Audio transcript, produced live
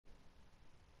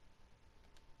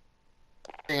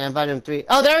I invited him 3.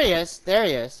 Oh, there he is. There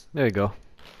he is. There you go.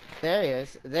 There he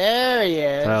is. There he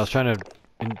is. I was trying to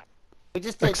We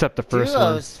just did accept the first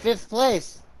duos, 5th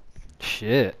place.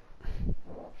 Shit.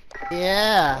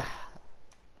 Yeah.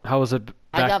 How was it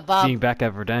being back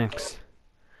at Verdansk?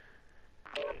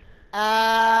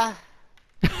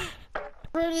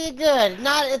 Pretty good.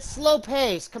 It's slow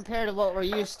pace compared to what we're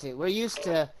used to. We're used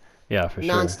to Yeah, for sure.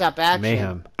 non-stop action.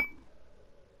 Mayhem.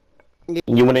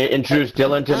 You want to introduce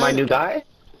Dylan to my new guy?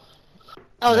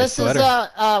 Oh, nice this is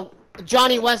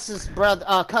Johnny West's brother,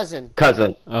 cousin.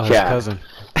 Cousin. Oh, Chad. his cousin.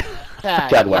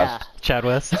 Chad West. Yeah. Chad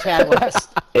West? Chad West.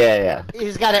 Yeah.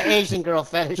 He's got an Asian girl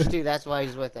fetish too. That's why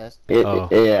he's with us.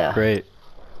 Yeah. Great.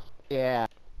 Yeah.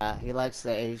 He likes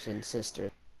the Asian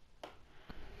sister.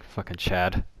 Fucking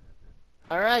Chad.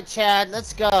 Alright, Chad,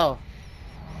 let's go.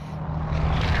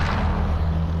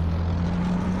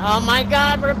 Oh my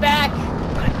god, we're back!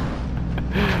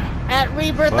 At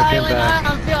Rebirth Island,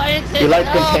 I'm feeling He likes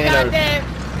containers.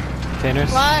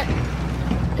 Containers? What?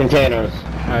 Containers.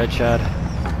 Alright, Chad.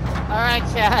 Alright,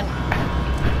 Chad.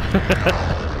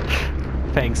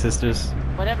 Fang sisters.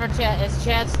 Whatever Chad, it's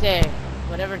Chad's day.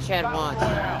 Whatever Chad wants.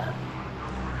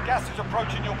 Gas is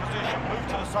approaching your position. Move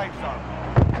to the safe zone.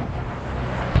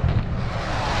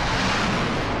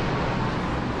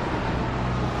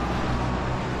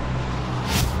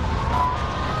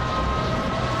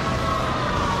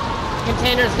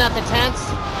 Containers, not the tents.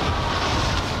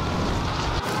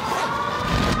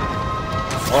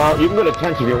 Well, you can go to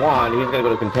tents if you want. He's gonna go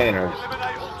to containers.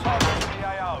 Eliminate all targets in the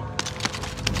AO.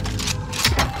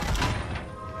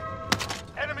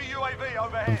 Enemy UAV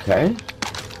overhead. Okay.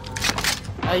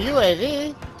 A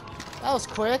UAV? That was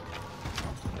quick.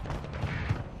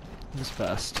 It was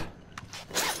fast.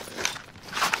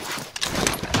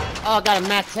 Oh, I got a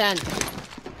MAC 10.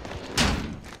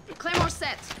 Claymore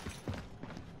set.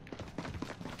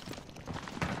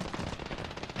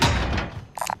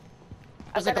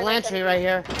 There's a Galantry right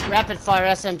here. Rapid fire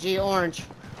SMG orange.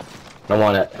 I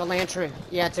want it. Galantry.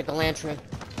 Yeah, it's a Galantry.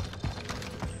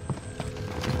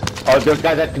 Oh, those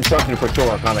guys at construction for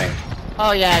sure are coming.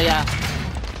 Oh, yeah.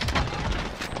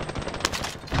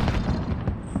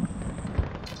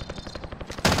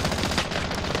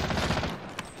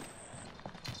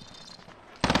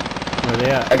 Where are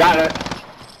they at? I got it.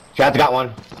 Chad's got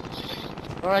one.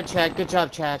 Alright, Chad. Good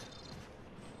job, Chad.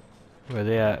 Where are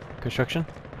they at? Construction?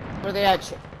 Where they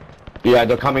at? Yeah,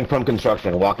 they're coming from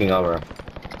construction, walking over.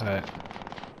 Alright.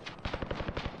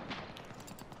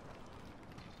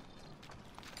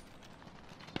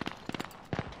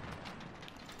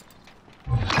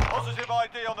 Positive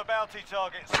ID on the bounty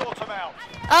target. Sort them out.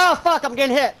 Oh, fuck, I'm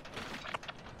getting hit.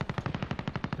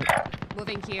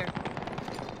 Moving here.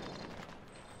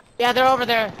 Yeah, they're over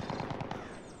there.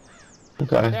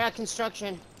 Okay. They're at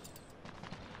construction.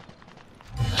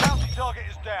 Bounty target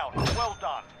is down. Well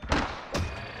done.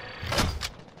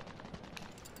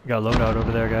 We got a loadout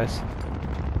over there, guys.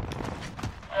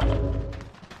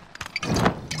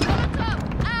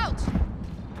 Out!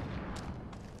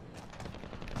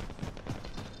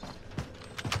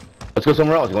 Let's go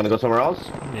somewhere else. You want to go somewhere else?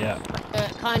 Yeah.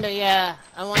 Kinda, yeah.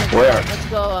 I want to. Where? Let's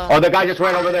go. Oh, the guy just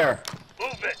ran over there.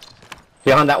 Move it.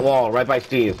 Behind that wall, right by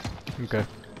Steve. Okay.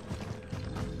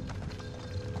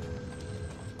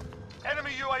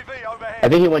 Enemy UAV overhead. I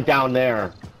think he went down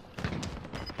there.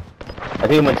 I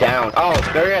think he went down. Oh,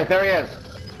 there he is. There he is.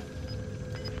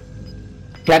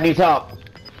 Chad needs help.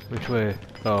 Which way?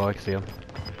 Oh, I can see him.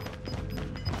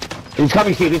 He's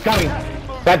coming, Steve. He's coming.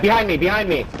 Back behind me. Behind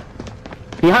me.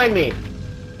 Behind me.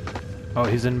 Oh,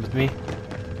 he's in with me?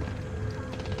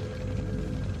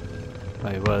 Oh,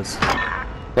 he was.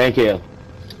 Thank you.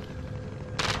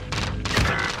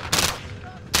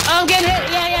 Oh, I'm getting hit.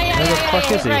 Yeah. Where the fuck is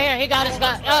He's he? right here. He got us.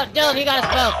 Oh, Dylan, he got us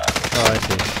both. Oh, I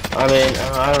see. I mean,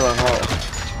 I don't know how.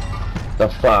 The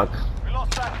fuck? We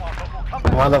lost that one, but we'll come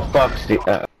back. Why the fuck, Steve?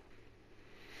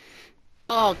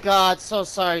 Oh God, so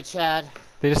sorry, Chad.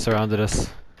 They just surrounded us.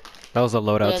 That was a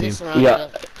loadout Yeah, they team. surrounded Yeah.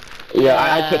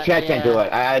 us. Chad can't do it.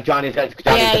 Johnny's gonna come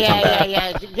back.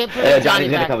 Yeah. Get Johnny's Johnny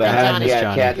gonna back. come Get back. Johnny. Yeah,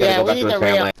 Yeah, Chad's Yeah, gonna we go need back the to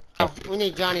his real. family. We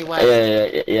need Johnny West.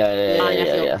 Johnny, I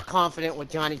feel Yeah. confident with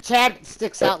Johnny. Chad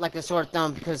sticks out like a sore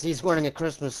thumb because he's wearing a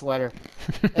Christmas sweater.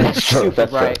 And That's it's true. super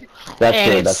That's bright. true. That's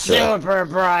and true. it's That's true. super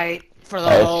bright for the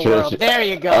That's whole true. world. There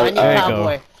you go. I need There you go.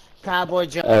 Cowboy. Cowboy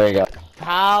Johnny. There you go.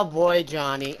 Cowboy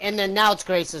Johnny. And then now it's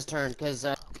Grace's turn because.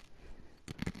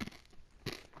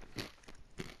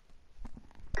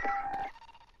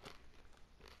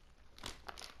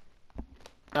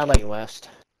 I like West.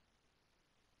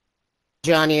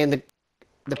 Johnny and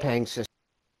the Pang system.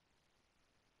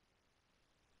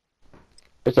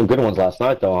 There's some good ones last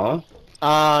night, though, huh?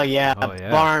 Oh yeah, Oh,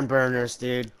 yeah. barn burners,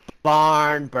 dude.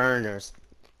 Barn burners.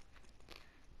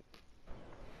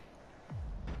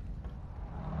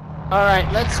 All right,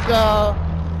 let's go.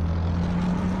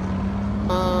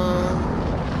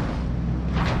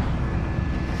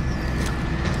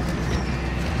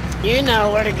 You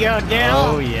know where to go, Dale.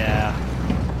 Oh yeah.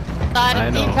 Side I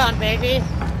of know. decon, baby.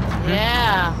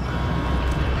 Yeah.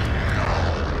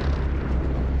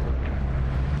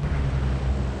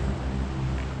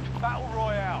 Battle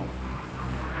Royale.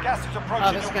 Gas is approaching.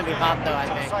 Oh, this is gonna be hot though, I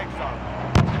think. Safe zone.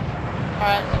 All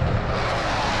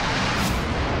right.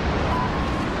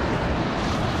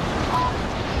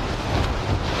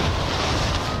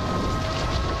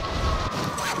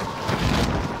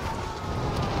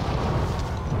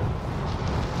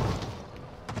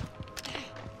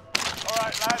 All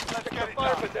right, lads, let's get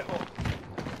it done.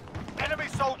 Enemy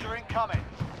soldier incoming.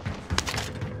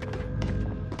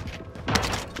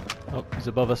 Oh, he's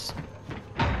above us.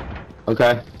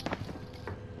 Okay.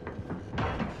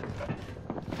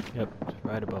 Yep,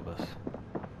 right above us.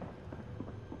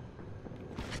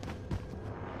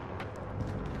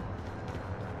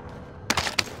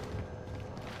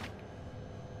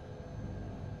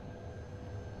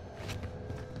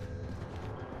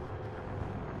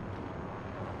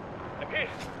 I'm hit.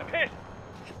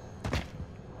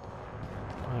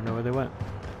 I don't know where they went.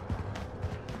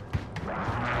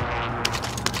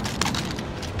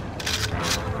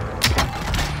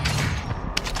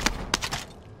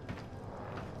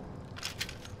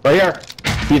 Right here.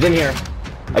 He's in here.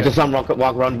 I just saw him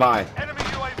run by. Enemy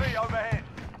UAV overhead.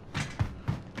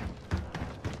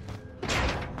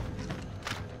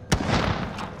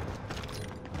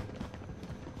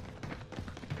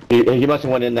 He must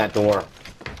have went in that door.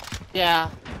 Yeah.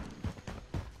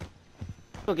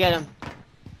 Go get him.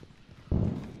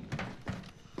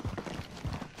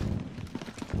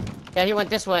 Yeah, he went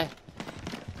this way.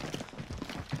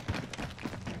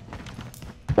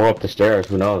 Or up the stairs,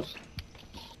 who knows?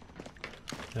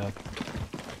 Yep.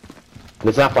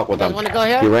 Let's not fuck with You him. wanna go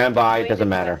here? He ran by, doesn't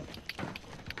matter.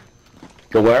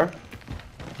 Go where?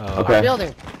 Oh, Okay.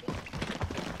 Building.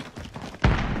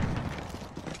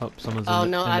 oh, someone's Oh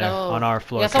in, no, in I there, don't. on our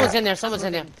floor. Yeah, someone's in there. Someone's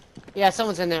in there. Yeah,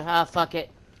 someone's in there. Ah, fuck it.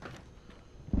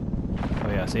 Oh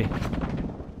yeah, see?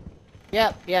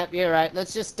 Yep, you're right.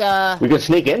 Let's just We could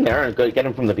sneak in there and go get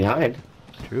him from the behind.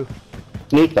 True.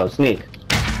 Sneak though, sneak.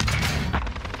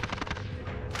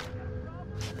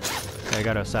 Okay, I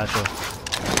got a satchel.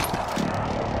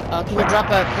 can you drop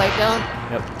a plate down?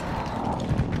 Yep.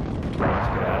 Let's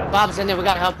get at it. Bob's in there. We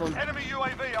gotta help him. Enemy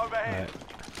UAV overhead. Alright.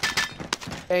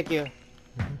 Thank you.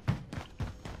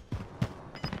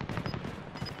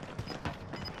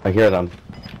 I hear them.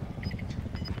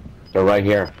 They're right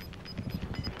here.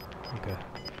 Okay.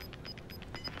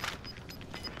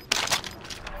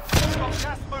 Got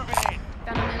gas moving in.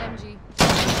 Found an LMG.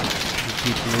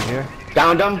 You keep in here.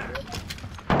 Downed him.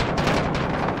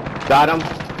 Got him.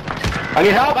 I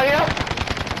need help, I need help!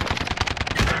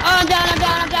 Oh, I'm down.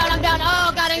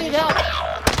 Oh, God, I need help.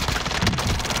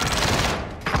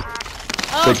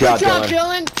 Oh, Good job,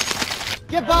 Dylan.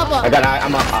 Get Bob up.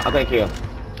 I'm thank you.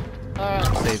 Alright,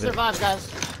 Save it. survive, guys.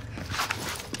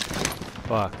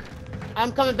 Fuck.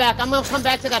 I'm coming back. I'm gonna come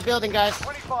back to that building, guys.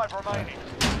 25 remaining.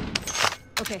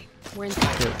 Okay, we're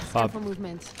inside. Here, Stand Bob. for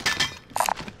movement.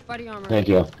 Body armor. Thank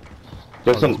you.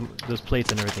 There's some. There's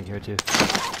plates and everything here too.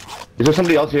 Is there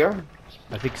somebody else here?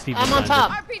 I think Steve. I'm on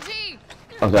top. RPG!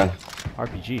 Okay.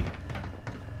 RPG.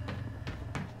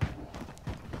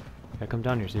 Yeah, come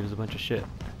down here. See, there's a bunch of shit.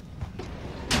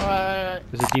 Alright.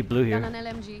 There's a deep blue Found here.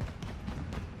 an LMG.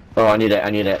 Oh, I need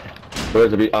it.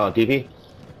 Where's the DP?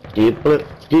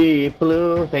 Deep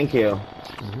blue. Thank you.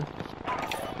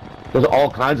 There's all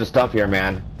kinds of stuff here,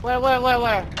 man. Where?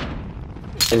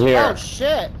 In here. Oh,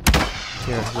 shit.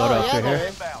 Here, load Oh, up yeah, here. there Here.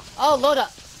 is. Oh, load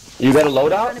up. You got a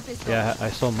loadout? Found a pistol. Yeah, I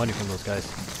stole money from those guys.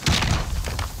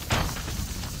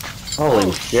 Holy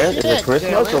Oh, shit! Is it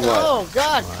Christmas Dylan. or what? Oh,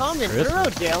 God, Wow, coming Christmas.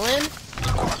 through, Dylan.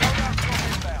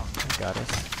 Got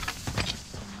us.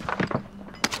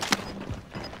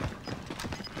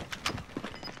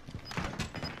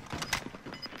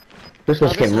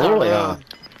 Christmas Oh, this came is our really room. on.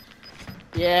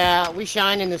 Yeah, we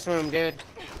shine in this room, dude.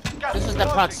 This is the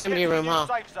proximity room, huh?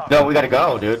 No, we gotta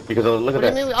go, dude. Because look What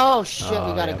at do you this. mean? Oh, shit, Oh,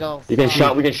 we gotta yeah. go. We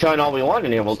can shine all we want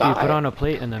in here. We'll Steve, put die. on a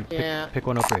plate and then Yeah. pick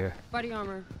one up right here. Body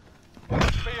armor. Be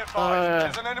advised,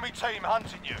 there's an enemy team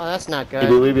hunting you. Oh, that's not Steebee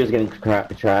good. Weebee is getting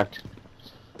tracked.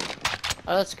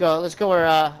 Let's go. Let's go where,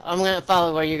 I'm gonna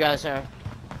follow where you guys are.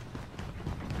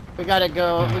 We gotta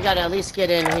go. We gotta at least get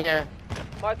in here.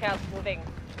 Mark house moving.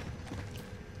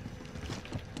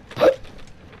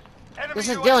 This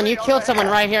is Dylan. You killed someone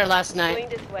right here last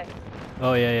night.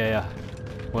 Oh yeah.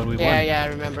 When we won. Yeah, I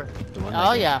remember.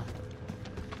 Oh yeah.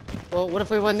 Well, what if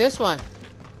we win this one?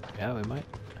 Yeah, we might.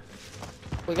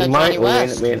 We got Johnny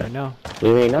West. I know.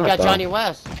 We may not. We got Johnny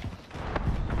West.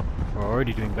 We're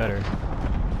already doing better.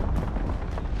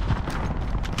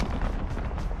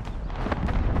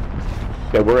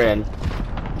 Okay, we're in.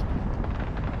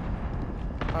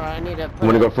 Alright, I need to put You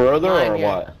wanna go further or here.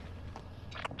 what?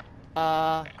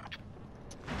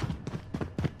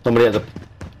 Somebody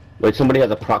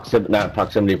has a proximity, not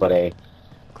proximity, but a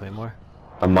Claymore.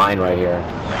 mine right here.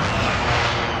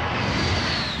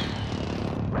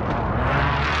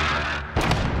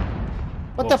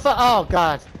 What the fuck? Oh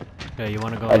god. Yeah, you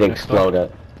wanna go? I'd next door? explode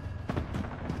it.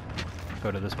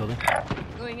 Go to this building.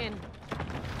 Going in.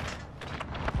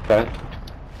 Okay.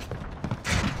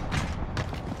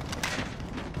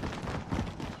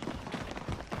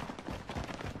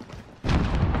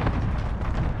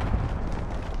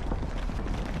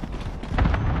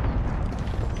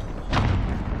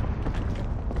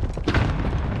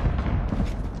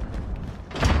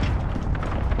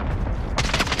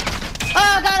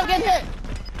 Oh god, I'm getting hit!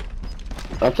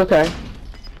 That's okay.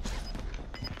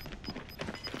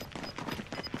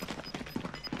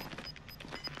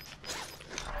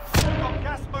 Got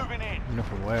gas moving in. I don't know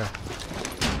from where.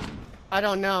 I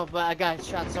don't know, but I got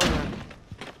shot somewhere.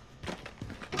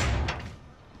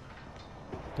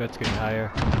 That's getting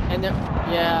higher. And there,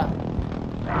 yeah.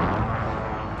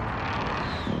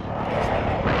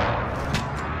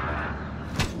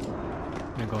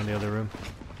 I'm gonna go in the other room.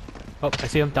 Oh, I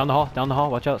see him down the hall.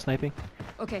 Watch out, sniping.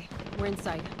 Okay, we're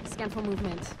inside. Scan for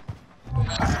movement. You're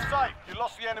safe. You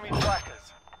lost the enemy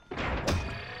trackers.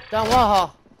 Down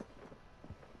Waha.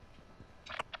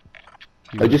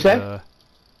 What'd you say?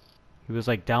 He was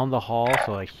like down the hall,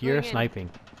 so like here, Going in. sniping.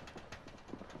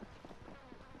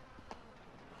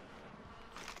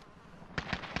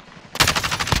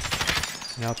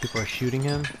 Now people are shooting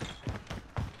him.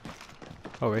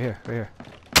 Oh, right here.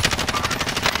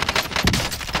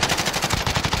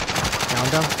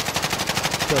 Down.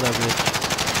 Kill that bitch.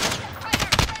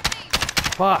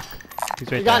 Fuck! He's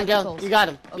right You got him, there. Dylan. You got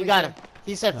him. You got him.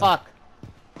 He said fuck.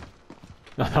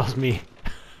 No, that was me.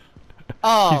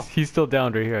 Oh. He's still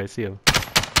down right here. I see him.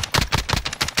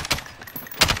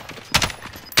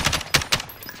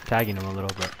 Tagging him a little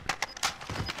bit.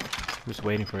 Just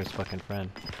waiting for his fucking friend.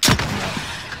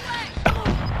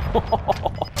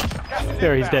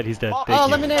 There, he's dead. He's dead. Oh,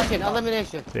 Thank you.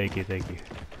 elimination. Thank you.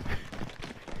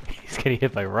 He's getting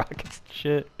hit by rockets and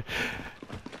shit.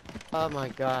 Oh my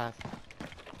god.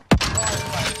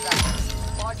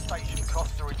 Supply station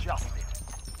costs are adjusted.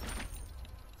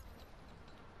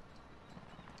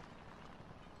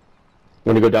 You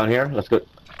wanna go down here? Let's go.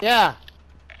 Yeah.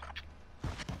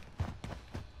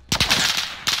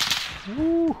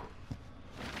 Woo!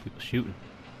 People shooting.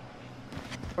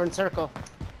 We're in circle.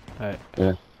 Alright.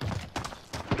 Yeah.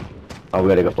 Oh, we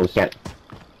gotta go. We can't.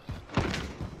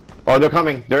 Oh, they're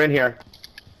coming. They're in here.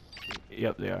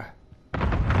 Yep, they are.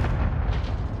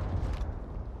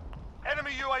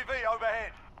 Enemy UAV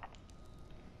overhead.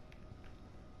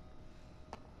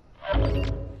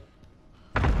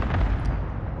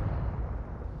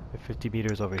 They're 50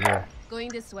 meters over here. Going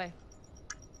this way.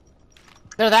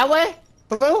 They're that way?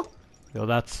 Blue? Yo,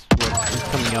 that's what's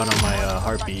coming out on my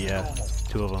heartbeat, yeah.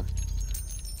 2 of them.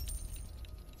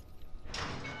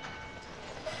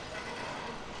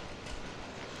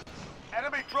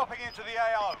 Enemy dropping into the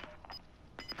AO.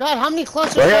 God, how many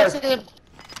cluster Right here. shots did it?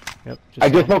 Yep. I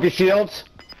just broke his shields.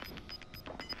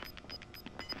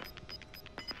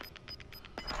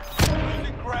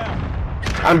 Losing ground.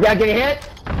 I'm getting hit.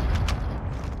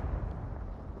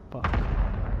 Fuck.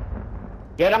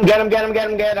 Get him. You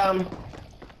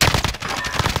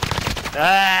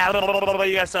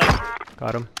guys suck.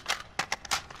 Got him.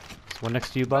 There's one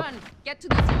next to you, Bob. Run! Get to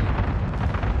this area.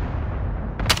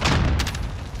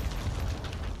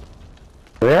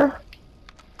 Where?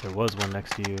 There was one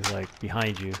next to you, like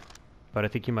behind you. But I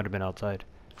think you might have been outside.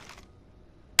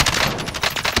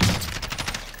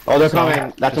 Oh, they're Saw him.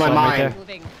 coming. That's Just my saw him right mine. there.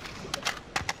 Moving.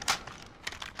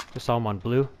 Just saw him on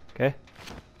blue, okay?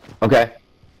 Okay.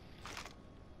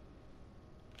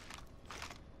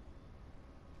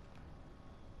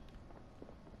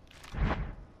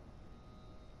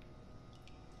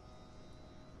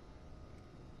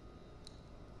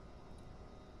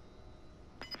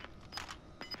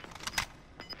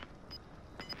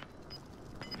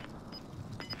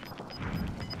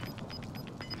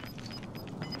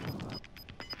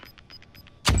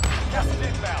 Gas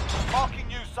is inbound. Marking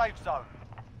new safe zone.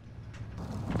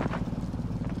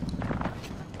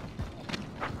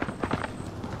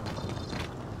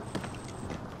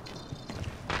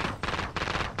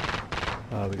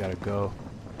 We gotta go.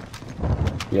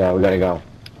 Yeah, we gotta go.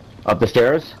 Up the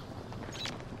stairs?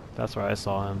 That's where I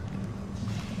saw him.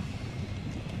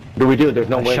 What do we do? There's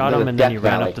no I way. shot There's him a and then he death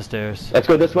ran valley. up the stairs. Let's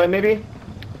go this way, maybe?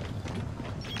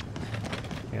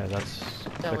 Yeah, that's...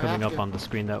 They're we coming have up to. on the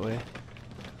screen that way.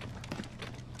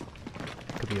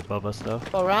 Could be above us though.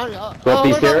 Go around. Go up what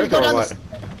these about we stairs go or down what?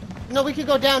 the No, we could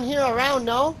go down here around,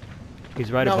 no?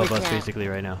 He's right No, we above us can't. basically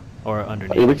right now. Or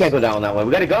underneath. Hey, we can't go down that way.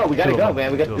 We gotta go. We gotta Two of go, them.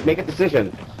 man. We Two gotta of make a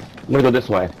decision. I'm gonna go this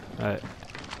way. Alright.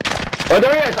 Oh,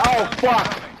 there he is! Oh,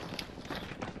 fuck!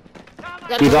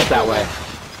 Gotta He's go up that this way.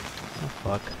 Oh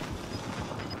fuck.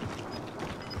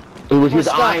 He was We're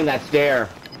stuck. eyeing that stair.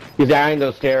 He's eyeing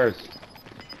those stairs.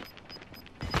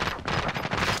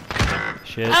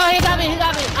 Shit. Oh, he got me,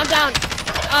 I'm down.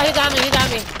 Oh, he got me.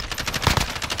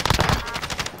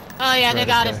 Oh yeah, they Right,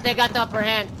 got okay. us, they got the upper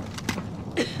hand.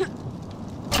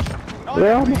 Nine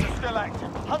enemies are still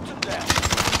active. Hunt them down.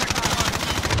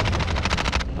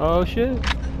 Oh shit.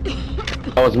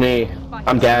 That was me.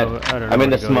 I'm dead. I don't know I'm in where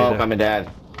the to go smoke. either. I'm a dead.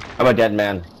 I'm a dead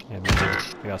man. Yeah, me too.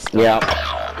 I got stuck. Yeah.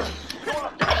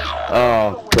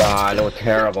 Oh god, it was a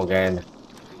terrible game.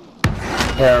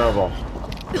 Terrible.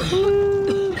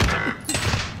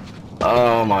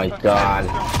 Oh my god.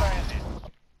 Still standing.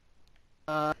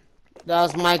 That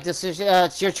was my decision.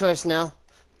 It's your choice now,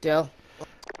 Dill.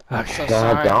 I'm so God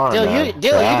sorry. darn, Dill, man. you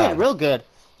did Bad. real good.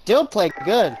 Dill played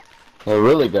good. They're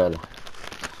really good.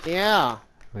 Yeah.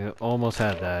 We almost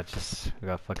had that, just we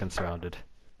got fucking surrounded.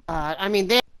 I mean,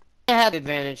 they had the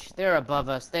advantage. They're above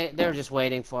us. They're just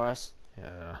waiting for us.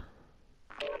 Yeah.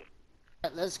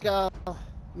 Let's go,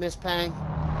 Miss Pang.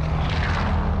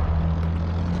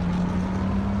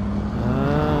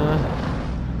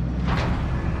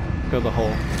 Go the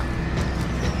hole.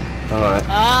 Alright.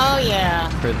 Oh yeah.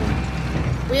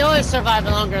 Prison. We always survive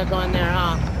longer going there,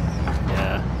 huh?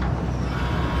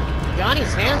 Yeah.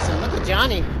 Johnny's handsome. Look at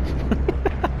Johnny.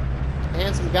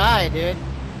 Handsome guy, dude.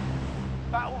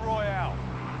 Battle Royale.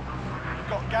 We've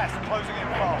got gas closing in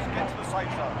fast. Get to the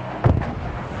safe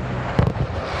zone.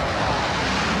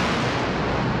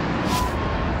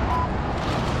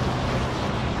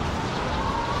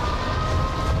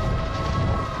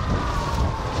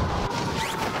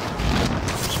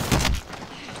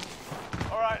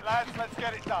 Alright lads, let's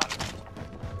get it done.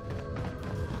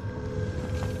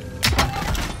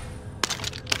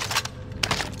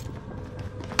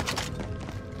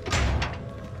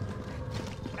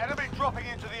 Enemy dropping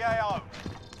into the AO.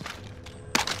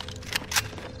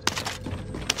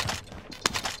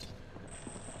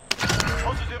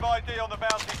 Positive ID on the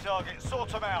bounty target. Sort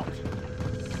them out.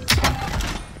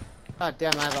 God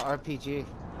damn, I have an RPG.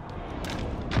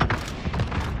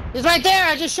 He's right there!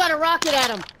 I just shot a rocket at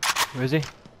him! Where is he?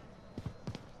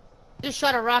 Just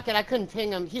shot a rocket, I couldn't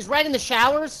ping him. He's right in the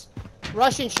showers.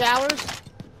 Russian showers.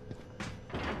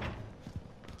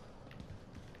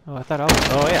 Oh, I thought I was.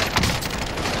 Oh yeah.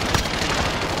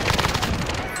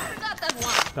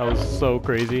 That was so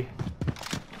crazy.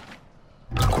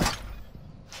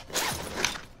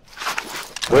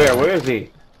 Where is he?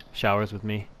 Showers with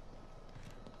me.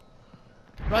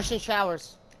 Russian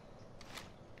showers.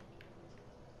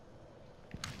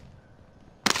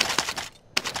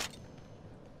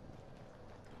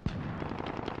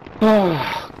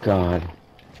 Oh god.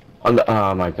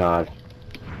 Oh my god.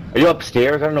 Are you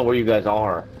upstairs? I don't know where you guys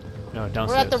are. No, We're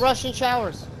downstairs. at the Russian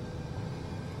showers.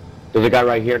 There's a guy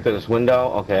right here through this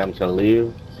window. Okay, I'm just gonna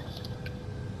leave.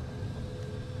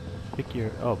 I think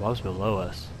you're. Oh, Bob's below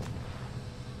us.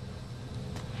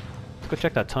 Let's go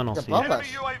check that tunnel. He's See. above Enemy us.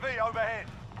 UAV overhead.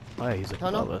 Oh, yeah, he's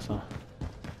Tunnel? above us, huh?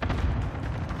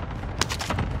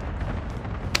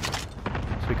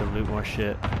 So we can loot more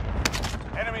shit.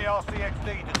 Enemy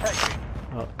RCXD detected.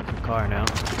 Oh, there's a car now.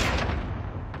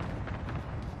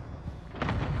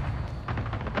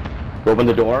 Open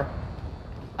the door.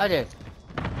 I did.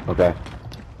 Okay.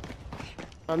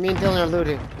 Me and Dylan are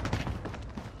looting.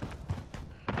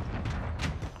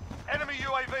 Enemy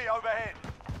UAV overhead.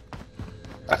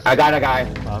 I got a guy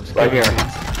Bob's right coming. here.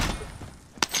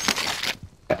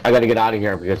 I gotta get out of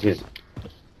here because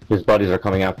his buddies are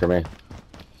coming after me.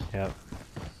 Yep.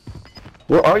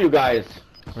 Where are you guys?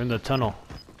 We're in the tunnel.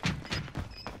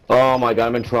 Oh my god,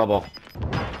 I'm in trouble.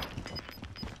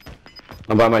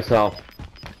 I'm by myself.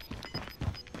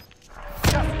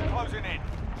 Gas is closing in.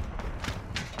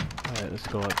 Alright, let's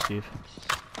go up, Steve.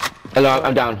 Hello,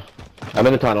 I'm down. I'm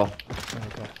in the tunnel.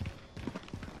 Okay.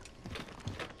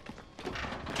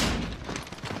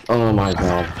 Oh my god.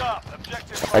 Hands up.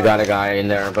 Objective I got a guy in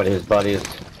there, but his buddies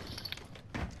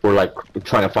were like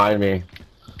trying to find me.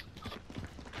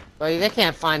 Well, they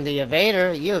can't find the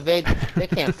evader. You evade, they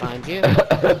can't find you.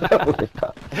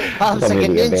 Bob's Don't like a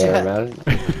make me a bear, ninja.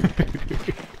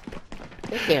 man.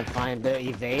 They can't find the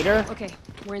evader. Okay,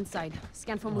 we're inside.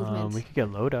 Scan for movement. We could get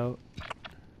loadout.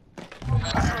 You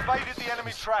evaded the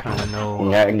enemy track. Kinda know.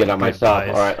 Yeah, I can get on good myself.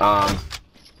 buys. Alright,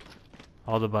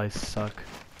 All the buys suck.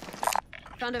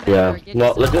 Found a yeah. vendor. Get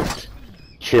Well, let's yourself- just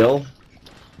chill.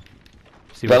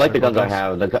 See 'Cause I what like the circle guns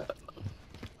I does. have.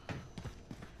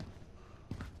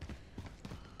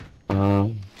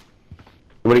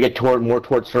 Want to get more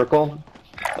towards circle?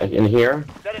 Like in here?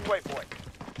 Setting waypoint.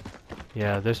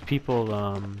 Yeah, there's people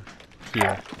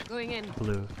here, Going in.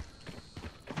 blue.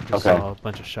 Just Okay. saw a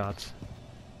bunch of shots.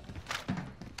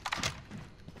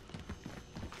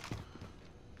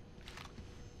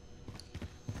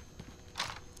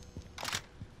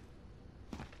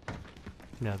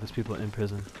 Yeah, there's people in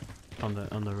prison on the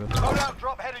roof. Loadout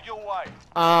drop headed your way.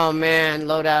 Oh man,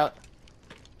 loadout.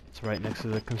 It's right next to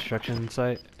the construction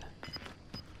site.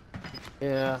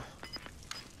 Yeah.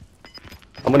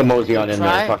 I'm gonna mosey on in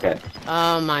Try? there, fuck it.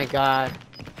 Oh my god.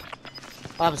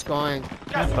 Bob's going.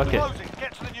 Gas is fuck it. closing.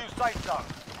 Get to the new safe zone.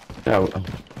 No,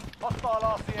 Hostile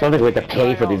RCM. I don't think we have to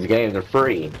pay for these games, they're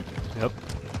free. Yep.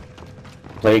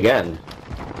 Play again.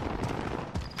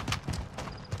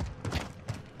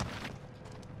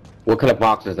 What kind of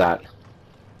box is that?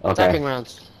 Attacking Okay.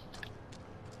 rounds.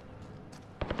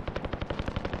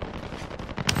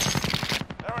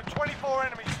 There are 24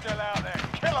 enemies still out there.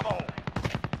 Kill them all.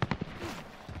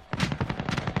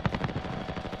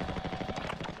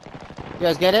 You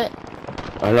guys get it?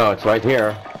 I know, it's right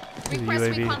here. Request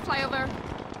UAV. recon flyover.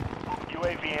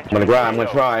 UAV I'm gonna grab, I'm gonna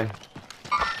try.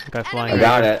 Guy flying. I right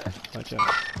got here. it. Watch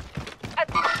out. At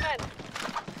the movement.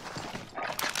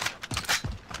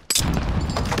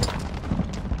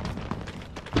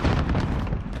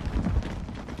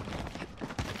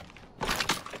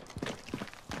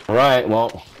 Alright,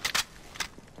 well,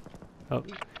 Oh,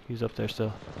 he's up there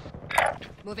still.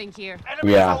 Moving here.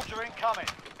 Enemy Yeah. soldier incoming.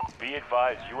 Be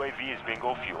advised, UAV is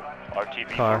bingo fuel.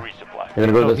 RTB Car. for resupply. I'm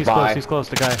gonna go Oh, to this he's close. buy. He's close.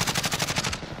 The guy.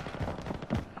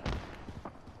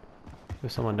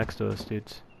 There's someone next to us,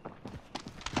 dudes.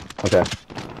 Okay.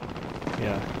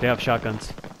 Yeah, they have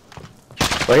shotguns.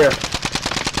 Right here.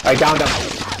 I downed him.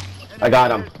 I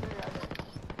got him.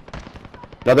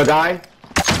 Another guy.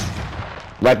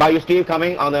 Right by you, Steve,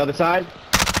 coming on the other side.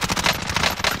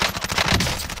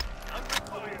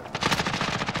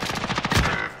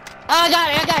 Oh, I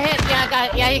got it. I got hit. Yeah, I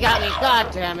got it. Yeah, he got me.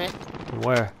 God damn it.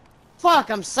 Where? Fuck,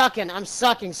 I'm sucking. I'm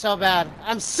sucking so bad.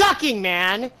 I'm sucking,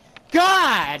 man.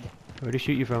 God. Where'd he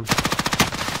shoot you from? Oh,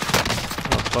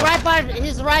 fuck. Right by.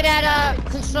 He's right at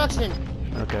construction.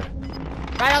 Okay.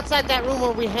 Right outside that room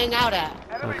where we hang out at.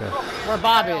 Enemy Okay. dropping Where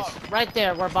Bob is. Right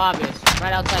there, where Bob is.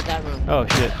 Right outside that room. Oh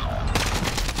shit.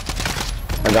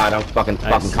 I got him. Fucking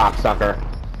Nice. cocksucker.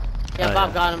 Yeah, Oh, Bob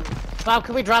yeah. got him. Bob,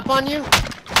 can we drop on you?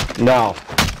 No.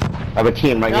 I have a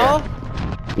team right No?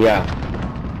 here. Yeah.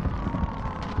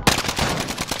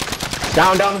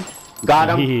 Downed him. Got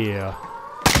him. Yeah.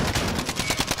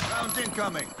 Rounds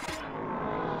incoming.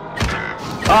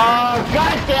 Oh,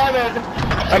 god damn it!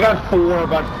 I got 4,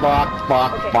 but fuck.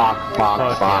 Fuck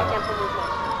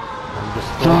I'm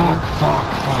just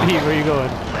Fuck. Pete, where you going?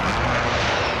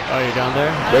 Oh, you're down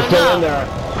there? They're don't still know. in there.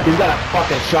 He's got a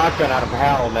fucking shotgun out of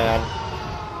hell, man.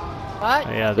 What?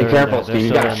 Oh, yeah, Be they're in careful, there. Steve. They're He's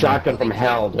still got a in shotgun from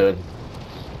hell, dude.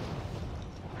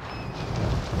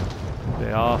 there.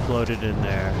 They all floated in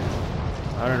there.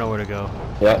 I don't know where to go.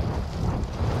 Yep.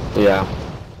 Yeah.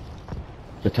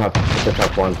 It's a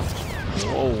tough one.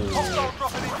 Whoa. Hostile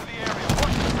dropping into the area.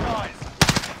 Watch the skies.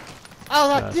 Oh,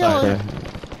 look, Yeah, sorry.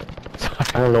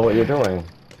 Dylan. I don't know what you're doing.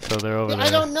 So they're over there. I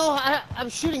don't know. I'm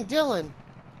shooting Dylan.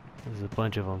 There's a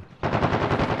bunch of them.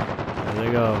 There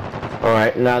they go.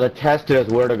 Alright, now the test is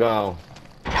where to go.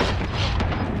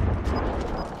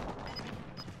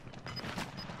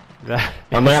 That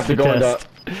I'm gonna is have to the go into... test.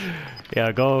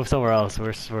 Yeah, go somewhere else.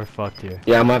 We're fucked here.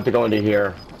 Yeah, I'm gonna have to go into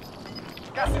here.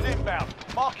 Gas is inbound.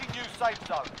 Marking new safe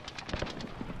zone.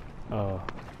 Oh.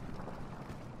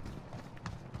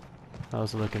 I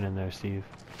was looking in there, Steve.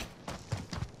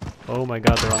 Oh my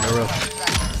god, they're on the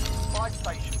roof. Buy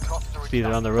station costs are Steve,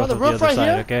 they're on the Oh, roof the of the roof other right side,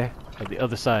 here? okay? Of the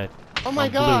other side. Oh my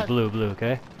On god. Blue,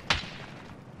 okay?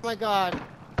 Oh my god.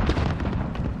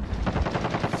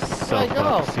 So I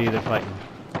go? fucked. See, they're fighting.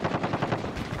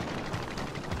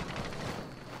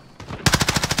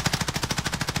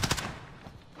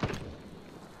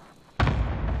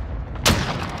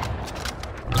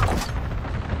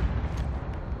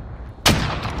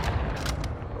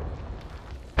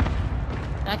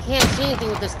 I can't see anything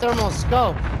with this thermal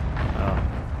scope. Oh.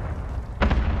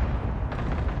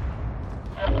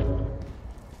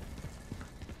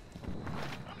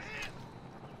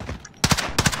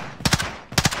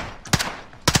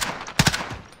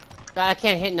 God, I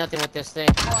can't hit nothing with this thing.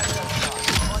 Right,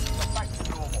 back to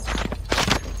normal.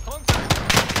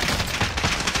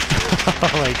 Oh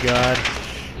my god.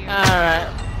 Alright.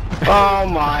 Oh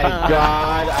my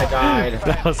god, I died.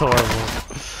 That was horrible.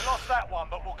 We lost that one,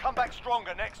 but we'll come back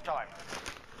stronger next time.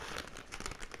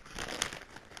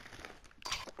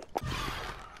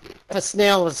 If a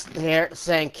snail was there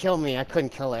saying kill me, I couldn't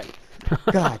kill it.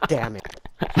 God damn it.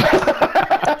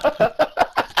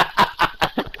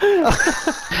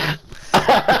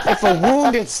 If a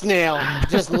wounded snail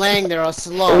just laying there all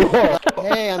slow, like,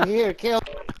 hey, I'm here, kill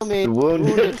me.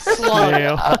 Wounded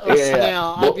Snail.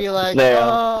 Snail. I'd be like,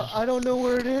 Snail. I don't know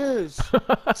where it is.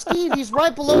 Steve, he's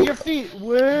right below your feet.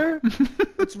 Where?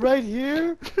 It's right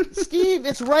here? Steve,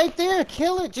 it's right there.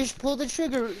 Kill it. Just pull the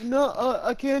trigger. No,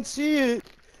 I can't see it.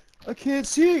 I can't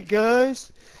see it,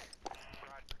 guys.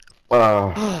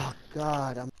 Oh,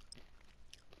 God. I'm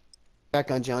back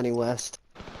on Johnny West.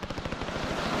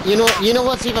 You know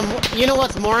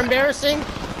what's more embarrassing?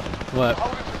 What?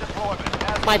 Hold it for deployment.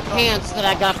 How's My it going? pants that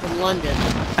I got from London.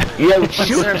 Yeah, When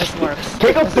shoot. service works.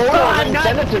 Take a photo I'm and not-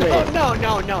 send it to me.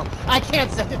 No. I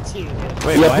can't send it to you.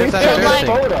 Wait, Yeah, why please is that send me a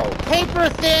embarrassing? photo. Paper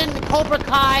thin, Cobra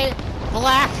Kai,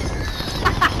 black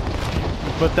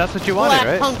But that's what you wanted,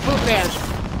 right? kung fu pants.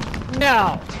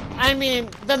 No, I mean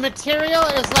the material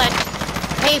is like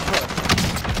paper.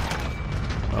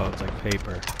 Oh, it's like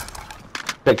paper.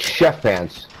 Like chef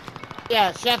pants.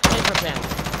 Yeah, chef paper pants.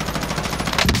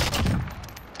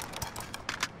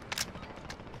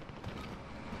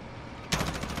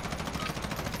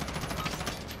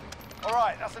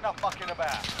 Alright, that's enough fucking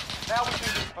about. Now we do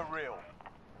this for real.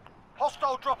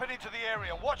 Hostile dropping into the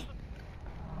area. Watch the...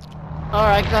 All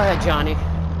right, go ahead, Johnny.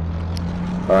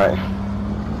 Alright.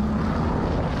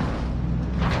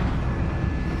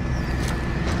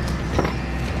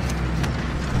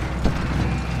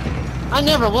 I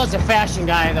never was a fashion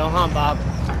guy though, huh, Bob?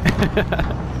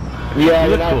 Yeah, You you're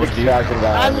look not cool, a big dude. fashion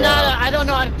guy. I'm yeah. not. I don't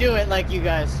know how to do it like you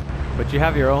guys. But you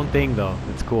have your own thing, though.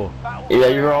 It's cool. battle Yeah,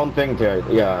 royale. your own thing to it.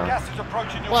 Yeah. Gas is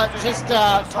approaching your What? position.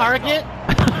 Just Target?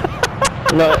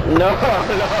 No.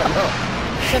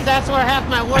 Because that's where half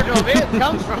my wardrobe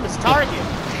comes from. Is Target.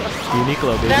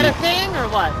 Uniqlo, Is that a baby. thing or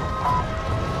what?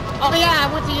 Oh yeah,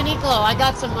 I went to Uniqlo. I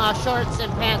got some shorts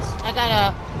and pants. I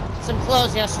got some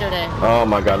clothes yesterday. Oh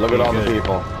my god, look at all the Good.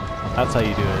 people. That's how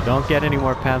you do it. Don't get any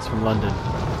more pants from London.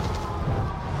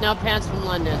 No pants from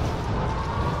London.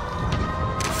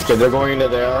 Okay, they're going into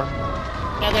there.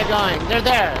 Yeah, they're going. They're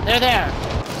there. They're there.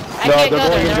 I No, can't they're go there.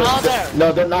 going They're into. all there.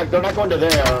 No, they're not going to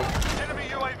there. Enemy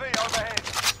UAV overhead.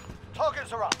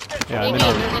 Targets are up. Get Yeah, What I'm do in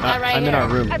you mean? There's a guy our, right I'm in here. our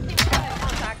room. I think we have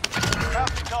contact.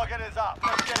 bounty target is up.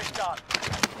 Let's get it done.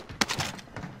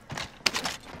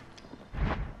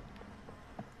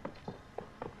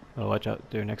 Oh, watch out.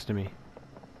 They're next to me.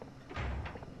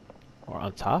 Or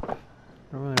on top? I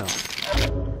don't really know.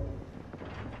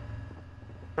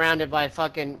 Surrounded by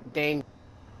fucking Dane.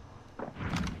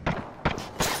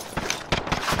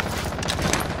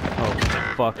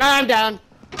 Oh, fuck. Ah, I'm down.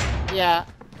 Yeah.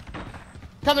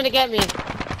 Coming to get me.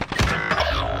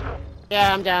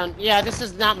 Yeah, I'm down. Yeah, this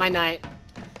is not my night.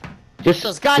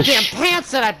 Those goddamn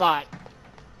pants that I bought.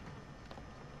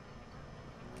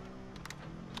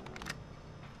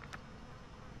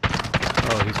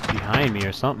 Oh, he's behind me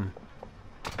or something.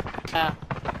 Yeah.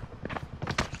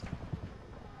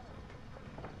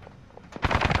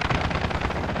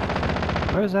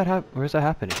 Where's that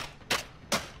happening?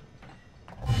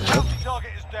 Bounty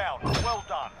target is down. Well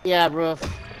done. Yeah, roof.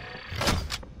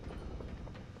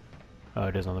 Oh,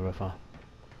 it is on the roof, huh?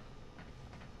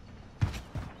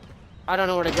 I don't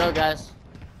know where to go, guys.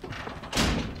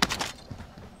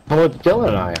 How about Dylan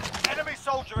and I? Enemy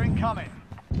soldier incoming.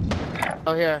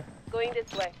 Oh, here. Going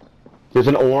this way. There's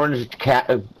an orange cat.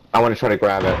 I want to try to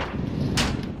grab it.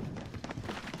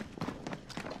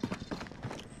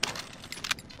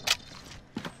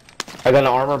 I got an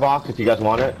armor box if you guys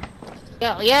want it.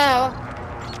 Yeah, yeah.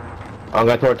 I'm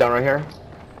gonna throw it down right here.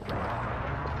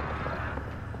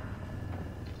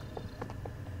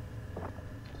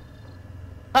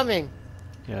 Coming.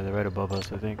 Yeah, they're right above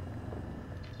us, I think.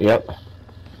 Yep.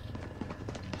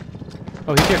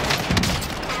 Oh, he's here.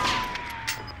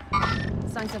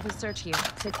 Signs of a search here.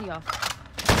 City off.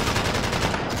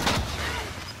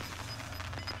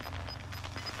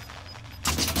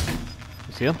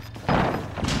 You see him?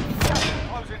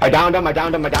 Closing I downed him.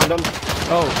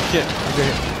 Oh, shit. He's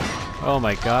right here. Oh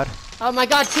my god. Oh my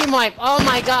god, team wipe. Oh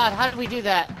my god, how did we do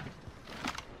that?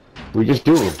 We just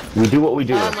do. We do what we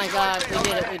do. Oh my god,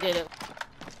 we did it.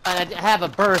 And I have a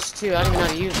burst too. I don't even know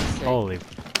how to use this thing. Holy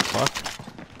fuck.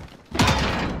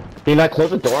 Can you not close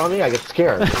the door on me? I get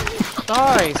scared.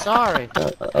 Sorry. Sorry,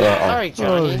 Holy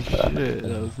Johnny. shit,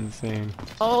 that was insane.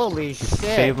 Holy You shit.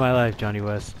 saved my life, Johnny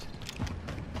West.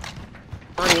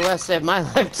 Johnny West saved my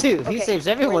life too. He Okay, saves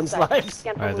we're everyone's inside. lives.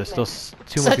 Scan for Alright, there's still movement.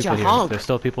 two more Such people a here. honk. There's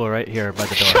still people right here by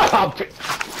the door. Shut up!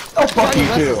 Oh, fuck Johnny you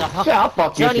West too! is a hunk. Shut up,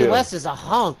 fuck you Johnny too! West is a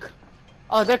hunk.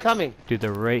 Oh, they're coming. Dude,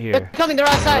 they're right They're here. coming. They're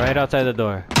outside. Right outside the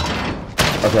door.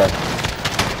 Okay.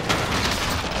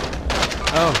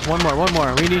 Oh, one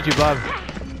more. We need you, Bob.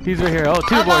 He's right here. Oh,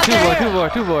 two Oh, more. Bob, they're here.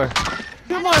 Two more.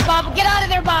 Two more, Bob. Get out of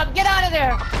there, Bob. Get out of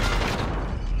there.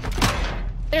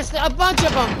 There's a bunch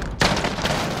of them.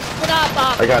 Get out,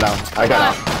 Bob. I got out. I got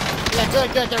out. Yeah,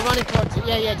 good. They're running towards you.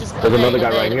 Yeah, just. There's another guy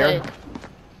right here.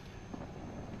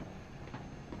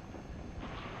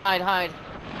 Hide.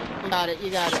 You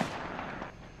got it.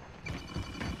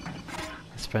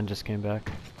 His friend just came back.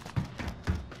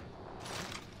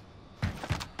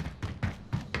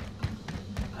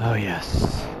 Oh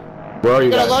yes. Where are you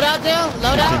Get a guys? loadout, Dale? Came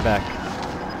Loadout? back.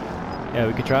 Yeah,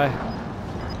 we could try.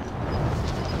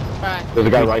 Alright. There's a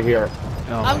guy right here.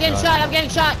 Oh I'm my getting God. shot. I'm getting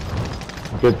shot.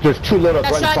 There's two little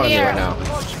Got right in shot front of in me the right air. now.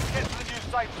 Close, get to the new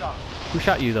safe zone. Who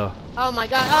shot you though? Oh my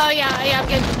god. Oh yeah. I'm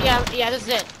getting. Yeah. This is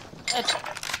it. It's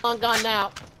long gone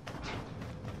now.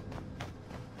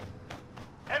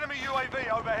 Enemy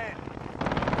UAV overhead.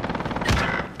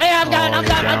 Hey, I'm Oh, you're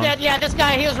down? dead. Yeah, this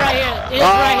guy. He was right here. He was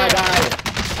Oh, right I here. died.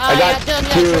 Oh I yeah. got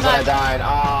Dylan, two, yeah, but I survived. died. Oh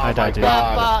I died my too.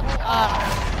 god.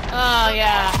 Oh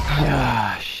yeah.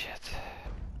 Ah, shit.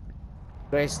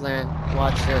 Graceland.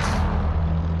 Watch this.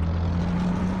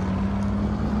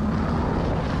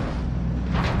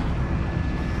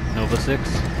 Nova 6.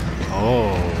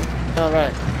 Oh. All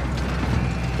right.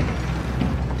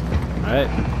 Alright.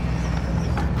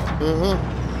 Mm-hmm.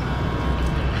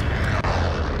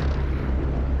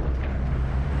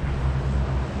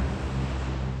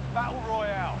 Battle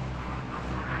Royale.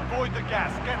 Avoid the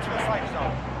gas. Get to the safe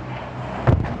zone.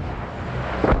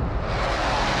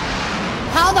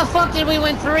 How the fuck did we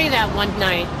win 3 that one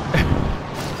night?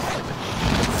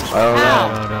 I don't I How?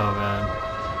 know. don't know, man.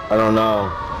 I don't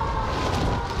know.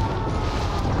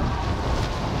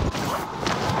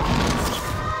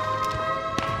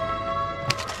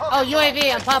 Oh,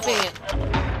 UAV. I'm popping it.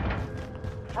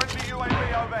 Friendly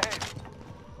UAV overhead.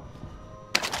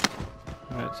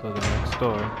 Alright, so the next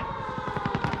door.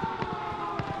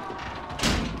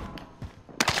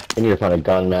 I need to find a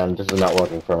gun, man. This is not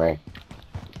working for me.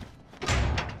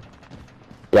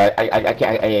 Yeah, I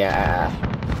can't. Yeah.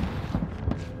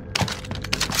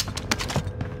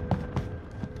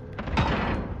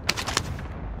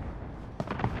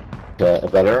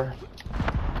 Better.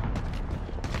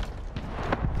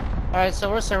 All right, so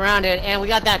we're surrounded, and we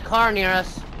got that car near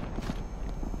us.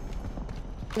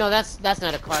 No, that's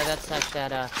not a car. That's like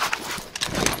that.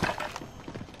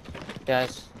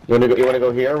 Guys. You wanna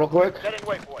go here real quick? Get in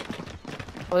waypoint.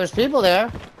 Oh, there's people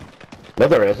there. No,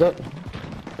 there isn't.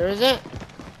 There isn't.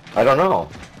 I don't know.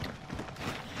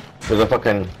 There's a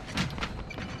fucking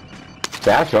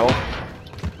satchel.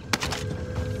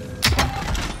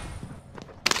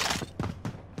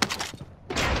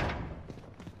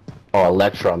 Oh,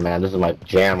 Electro, man. This is my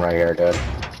jam right here, dude.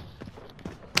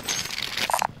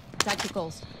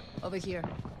 Tacticals. Over here.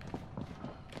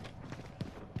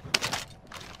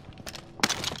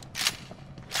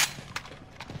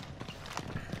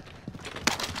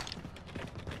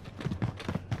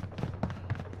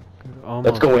 Almost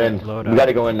Let's go in. load We out.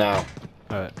 gotta go in now.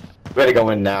 Alright. We gotta go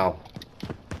in now.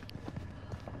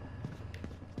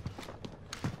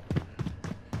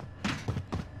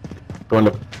 Going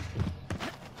to...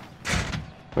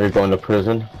 We're going to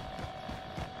prison.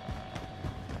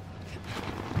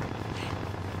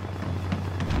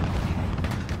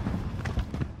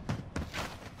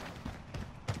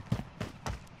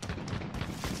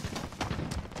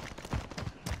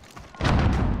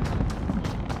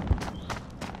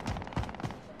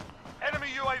 Enemy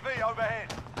UAV overhead.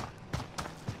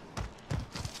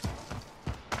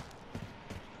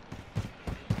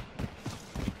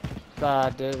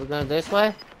 God, dude, we're going this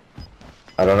way.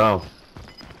 I don't know.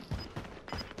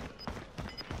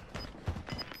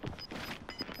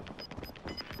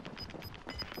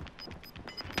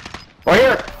 Right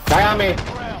here! Guy on me!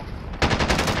 Around.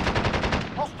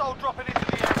 Hostile dropping into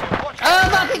the area. Watch Oh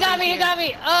out. fuck! He got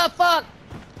me! Oh fuck!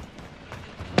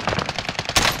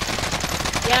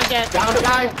 Yeah, I'm dead. Down the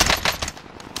guy!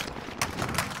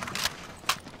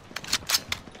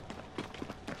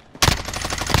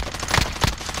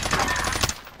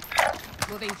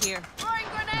 Moving here.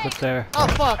 Up there. Oh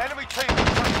fuck! Enemy team. Taking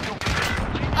your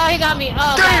position. Oh, he got me.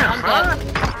 Oh god, I'm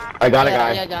dead. I got a Yeah,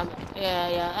 guy. yeah, got me.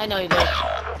 Yeah, I know you did.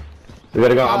 We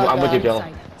gotta go. I'm Oh, with you, God. Bill.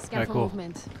 Scan Alright, for cool.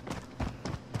 movement.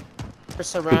 We're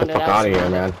surrounded. Get the fuck out of here,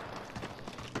 man.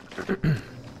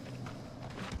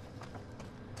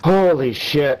 Holy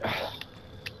shit.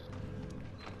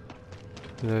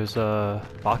 There's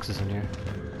boxes in here.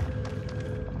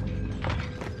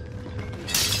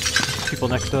 People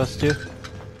next to us too.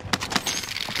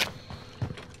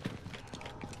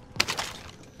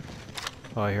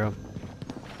 Oh, I hear them.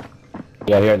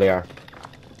 Yeah, here they are.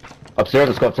 Upstairs,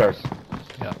 let's go upstairs.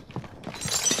 Yeah.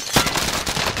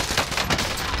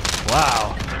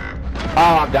 Wow.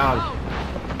 Oh, I'm down.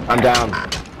 I'm down.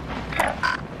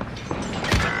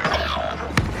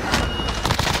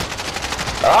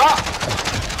 Ah!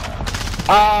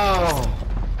 Oh!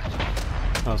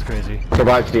 That was crazy.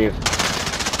 Survive, Steve.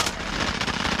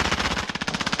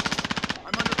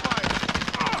 I'm under fire.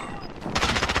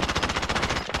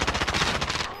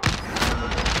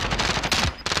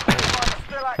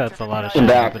 Still active That's a lot of in shit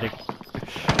the AO. happening.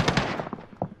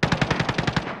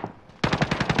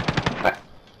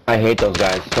 I hate those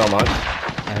guys so much.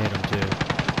 I hate them too.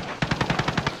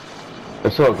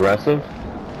 They're so aggressive.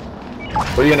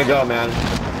 Where are you gonna go, man?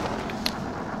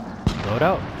 Load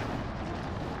out.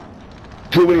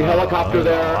 Too many Oh, helicopter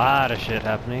there's there. a lot of shit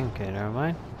happening. Okay, never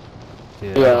mind.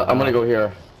 Dude, Yeah, I'm gonna go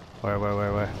here.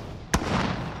 Where?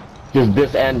 Just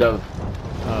this end of.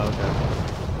 Oh,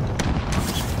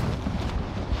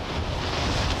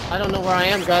 I don't know where I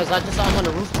am, guys. I'm on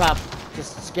the rooftop,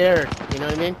 just scared. You know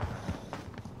what I mean?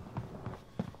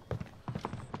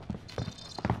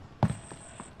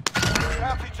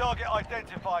 Bounty target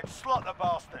identified. Slot the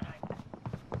bastard.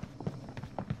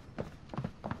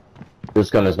 This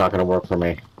gun is not gonna work for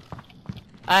me.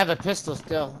 I have a pistol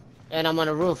still, and I'm on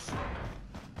a roof.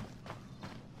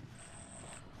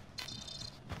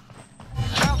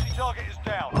 Bounty target is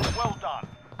down. Well done.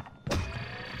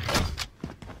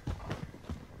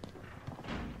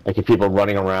 Like if people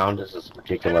running around, this is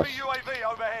ridiculous. Enemy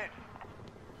UAV overhead.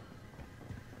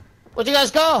 Where'd you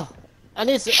guys go? I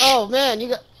need to. Oh man, you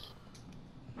got.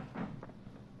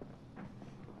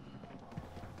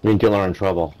 Me and Dylan are in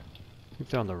trouble. I think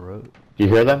they're on the road. Do you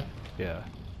hear them? Yeah.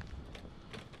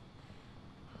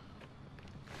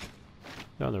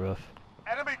 They're on the roof.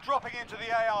 Enemy dropping into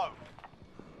the AO.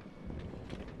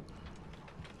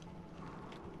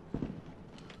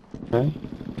 Okay.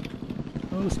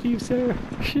 Oh, Steve's there.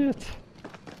 Shit.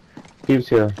 Steve's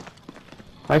here.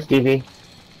 Hi, Stevie.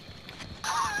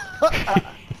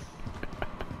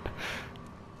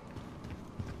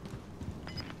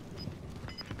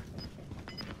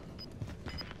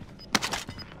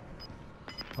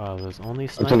 Wow, there's only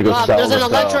I'm gonna snipers. go Bob, sell there's an this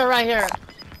Electra right here.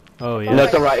 Oh yeah. No,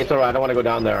 it's alright, it's alright. I don't want to go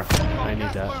down there. I need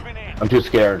that. Moving in. I'm too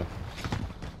scared.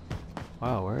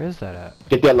 Wow, where is that at?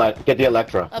 Get the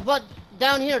Electra. But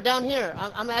down here.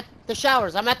 I'm at the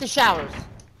showers. I'm at the showers.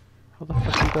 How the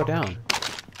fuck do you go down?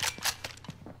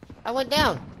 I went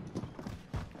down.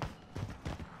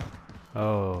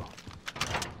 Oh.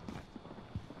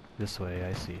 This way,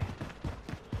 I see.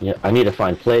 Yeah, I need to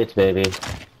find plates, baby.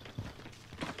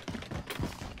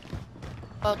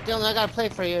 Oh, Dylan, I got a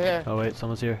plate for you here. Oh wait,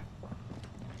 someone's here.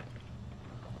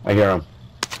 I hear him.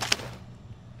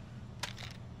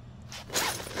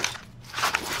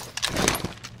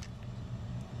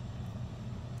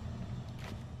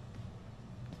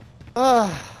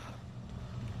 Ugh.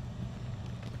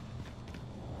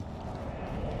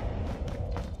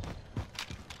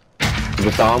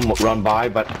 Just saw him run by,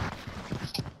 but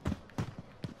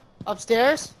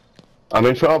Upstairs? I'm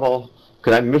in trouble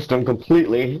because I missed him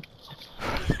completely.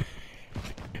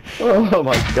 Oh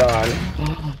my god.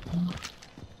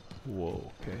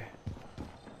 Whoa, okay.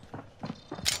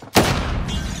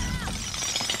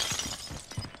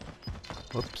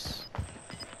 Whoops.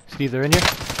 Steve, they're in here?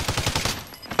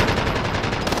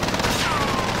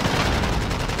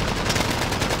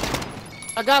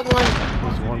 I got one.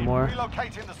 There's one more.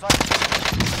 Relocating the safe.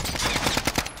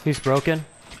 He's broken.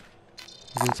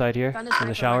 He's inside here, Found a in the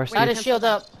sniper shower, right Steve. Got his shield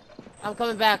up. I'm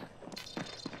coming back.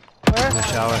 In Where? the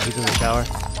shower, he's in the shower.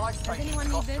 Does anyone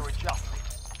need this?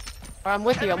 I'm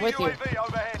with you. I'm with you. UAV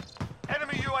overhead.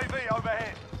 Enemy UAV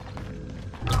overhead.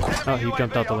 Oh, he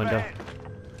jumped out the window.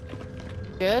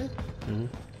 Good. Mm-hmm.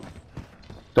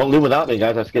 Don't leave without me,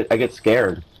 guys. I get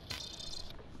scared.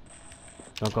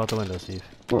 Don't go out the window, Steve.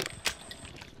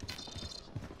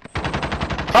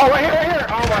 Oh, right here, right here!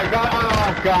 Oh my god!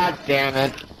 Oh god damn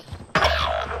it!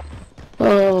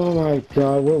 Oh my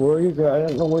god, where were you guys? I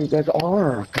don't know where you guys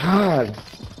are. God.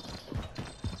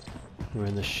 We're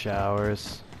in the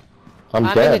showers. I'm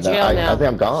I'm dead. in the jail I now. think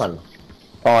I'm gone.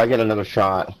 Oh, I get another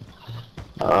shot.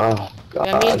 Oh god.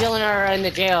 Yeah, me and Dylan are in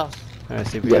the jail. Alright,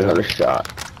 Steve, Get another shot.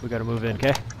 we gotta move in,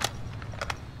 okay?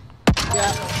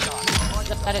 Yeah.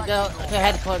 The Gotta go to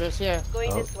headquarters here.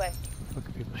 Going Oh. this way. Look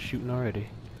at people shooting already.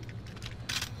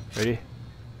 Ready?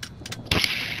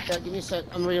 Yeah, give me a sec.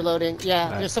 I'm reloading. Yeah,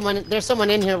 Alright. there's someone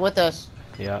in here with us.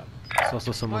 Yeah. There's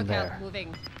also someone Mark there. out.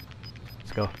 Moving.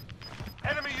 Let's go.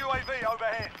 Enemy UAV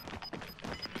overhead.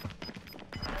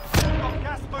 Got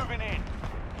gas moving in.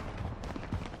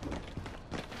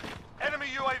 Enemy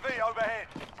UAV overhead.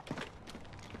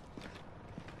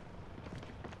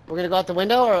 We're gonna go out the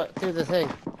window or through the thing?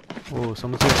 Whoa,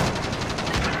 someone's here.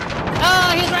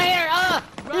 Oh, he's right here! Oh,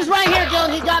 he's right here,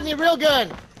 Dylan. He got me real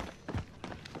good.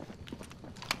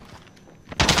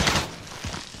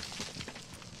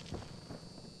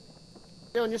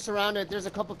 Dylan, you're surrounded. There's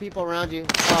a couple people around you.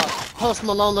 Post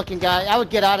Malone looking guy. I would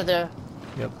get out of there.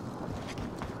 Yep.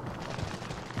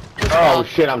 Oh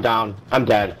shit, I'm down. I'm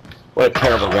dead. What a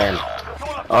terrible game.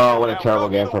 Oh, what a terrible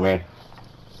game for me.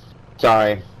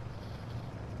 Sorry.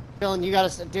 Dylan, you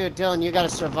gotta, dude, Dylan, you gotta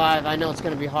survive. I know it's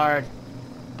gonna be hard.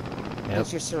 Yep.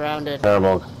 Once you're surrounded.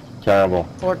 Terrible. Terrible.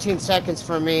 14 seconds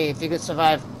for me. If you could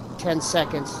survive 10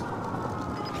 seconds.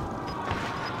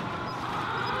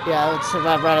 Yeah, I would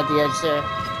survive right at the edge there.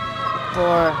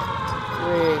 4,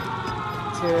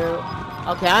 3, 2.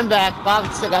 Okay, I'm back.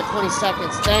 Bob still got 20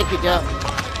 seconds. Thank you, Dylan.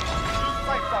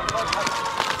 Safe zone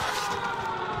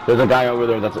located. There's a guy over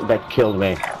there that killed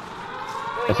me.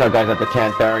 There's some guys at the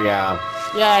tent there, yeah.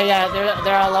 Yeah,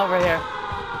 they're all over here.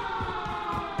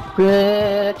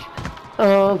 Bridge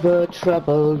over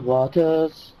troubled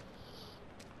waters.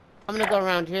 I'm gonna go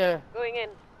around here. Going in.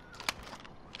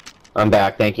 I'm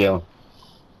back, thank you.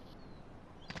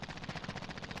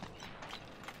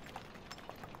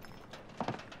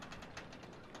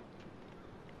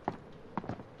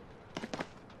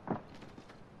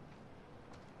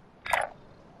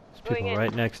 There's Going people in.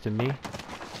 right next to me.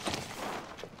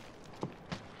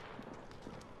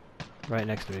 Right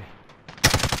next to me.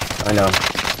 I know.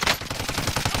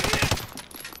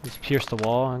 He's pierced the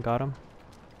wall and got him.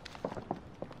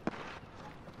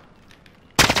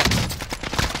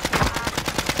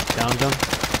 Downed him.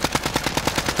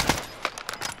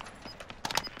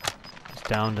 He's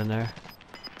downed in there.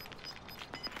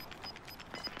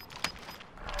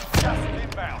 Gas is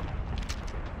inbound.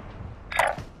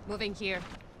 Moving here.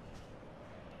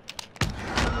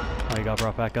 Oh, he got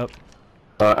brought back up.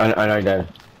 I know you did.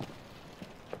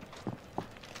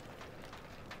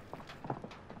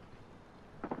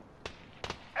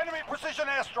 Enemy precision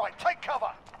airstrike. Take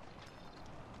cover.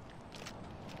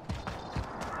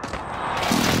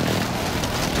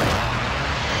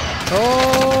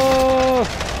 Oh!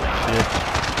 Shit.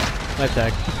 My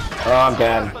tag. Oh, I'm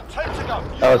dead. The 10 to go.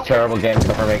 That was a terrible game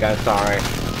for me, guys. Sorry.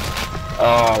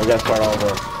 Oh, we gotta start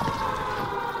over.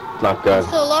 Not I'm good.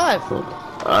 still alive.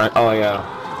 Oh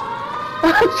yeah.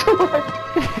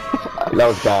 That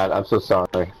was bad. I'm so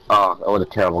sorry. Oh, that was a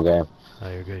terrible game. Oh,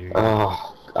 you're good, you're good.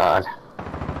 Oh God.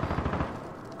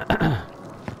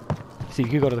 See, you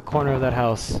could go to the corner of that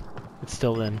house. It's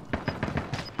still in.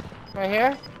 Right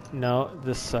here? No,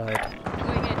 this side.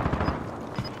 Going in.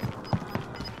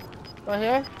 Right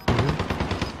here?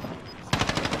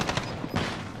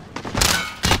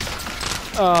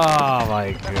 Oh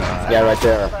my god. Yeah, right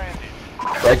there.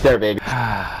 Right there, baby.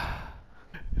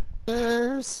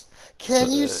 Nurse, can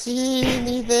you see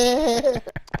me there?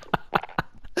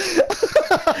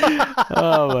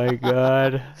 Oh my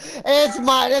god.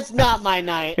 It's not my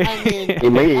night. I mean,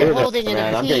 You may hear I'm this, holding in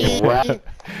man. a I'm getting pee. rattled.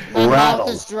 My mouth rattled.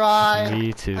 is dry.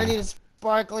 Me too. I need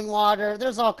sparkling water.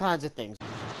 There's all kinds of things.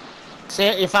 See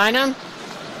it? You find him?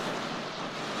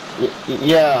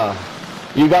 Yeah.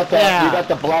 You got that? Yeah. You got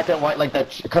the black and white, like that,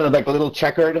 kind of like a little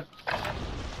checkered,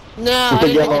 No, with I the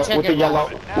didn't yellow, get the with the chicken yellow,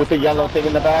 one. with the yellow thing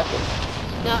in the back.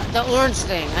 No, the orange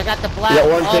thing. I got the black. The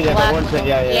orange all thing, yeah, the black orange with thing,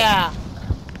 yeah, yeah.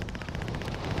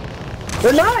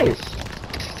 They're nice.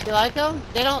 You like them?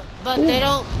 They don't. But they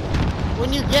don't.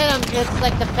 When you get them, it's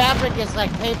like the fabric is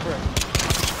like paper.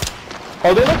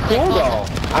 Oh, they look cool close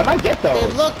though. I might get They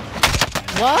those. look.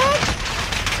 What?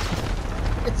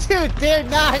 Dude, they're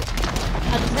not.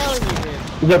 I'm telling you,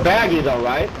 dude. They're baggy though,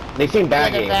 right? They seem Yeah,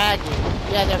 baggy. they're baggy.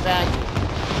 Yeah, they're baggy.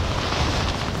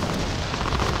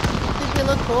 Think they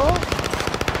look cool?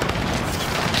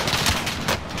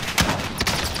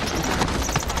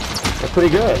 They're pretty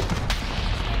good.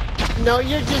 No,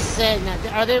 you're just saying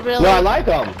that. Are they really? No, I like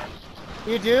them.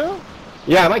 You do?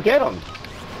 Yeah, I might get them.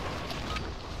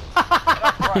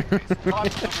 Practice. Time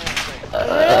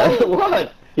to the real thing.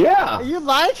 What? Yeah. You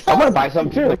like I'm them? gonna buy some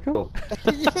too.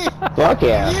 Fuck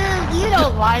yeah. You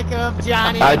don't like them,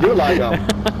 Johnny. I do like them.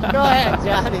 Go ahead,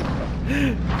 Johnny.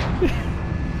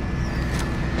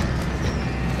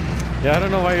 Yeah, I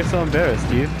don't know why you're so embarrassed,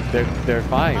 Steve. They're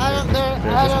fine. I don't, They're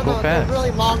I just don't go know. They're fast.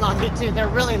 really long on me too. They're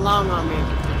really long on me.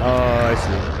 Oh, I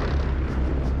see.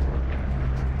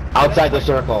 Outside the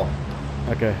circle.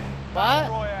 Okay. What?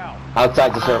 Royale.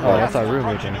 Outside the circle. Oh, that's our room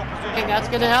Approaching agent. your position. Think that's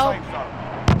gonna help? Safe zone.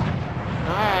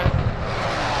 Alright.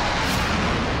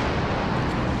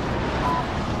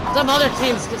 Some other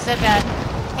teams said that,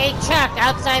 hey Chuck,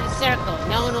 outside the circle,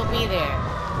 no one will be there.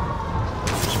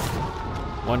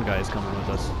 One guy's coming with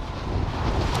us.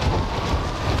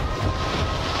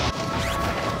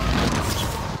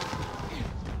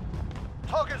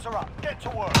 Targets are up. Get to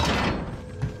work.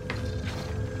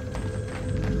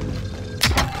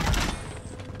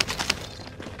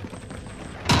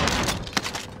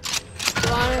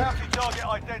 Bounty target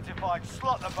identified.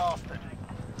 Slot the bastard.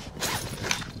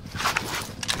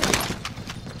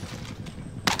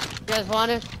 You guys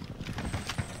want it?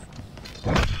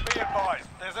 Be advised.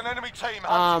 There's an enemy team Oh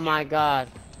hunting. my god.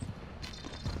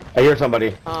 I hear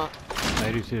somebody.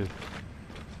 I do too.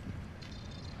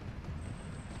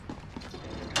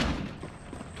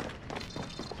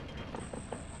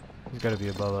 He's gotta be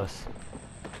above us.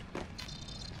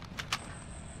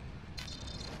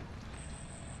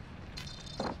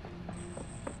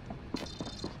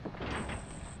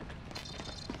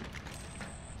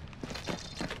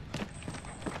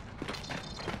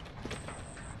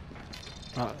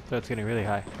 Oh, that's getting really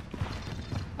high.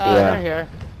 Yeah. They're here.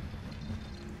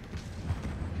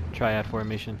 Triad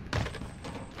formation.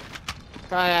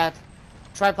 Triad.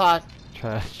 Tripod.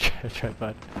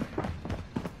 Tripod.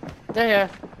 They're here.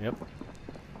 Yep.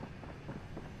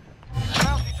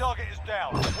 Bounty target is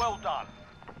down. Well done.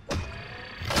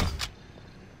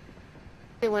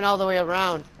 They went all the way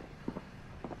around.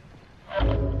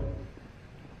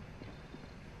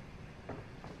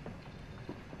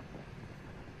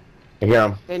 I hear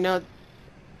him. They know.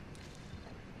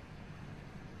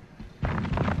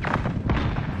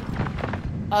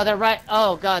 Oh, they're right.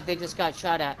 Oh god, they just got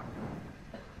shot at.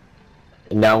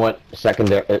 And now what?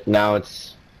 Secondary. Now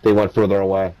it's they went further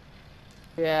away.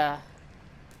 Yeah.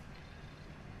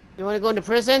 You want to go into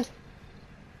prison?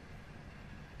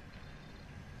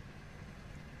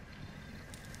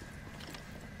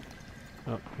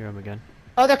 Oh, hear him again.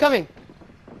 Oh, they're coming.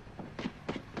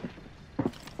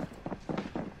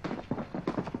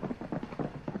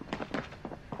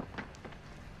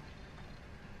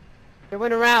 They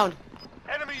went around.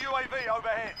 Enemy UAV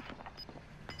overhead.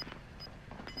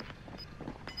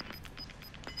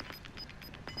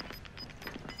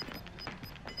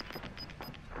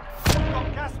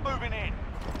 Got gas moving in.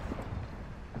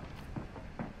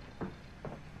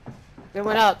 They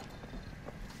went up.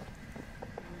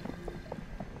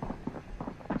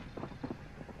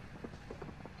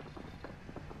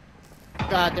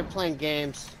 God, they're playing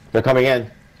games. They're coming in.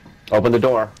 Open the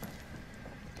door.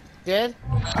 Did?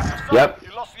 Yep.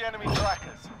 You lost the enemy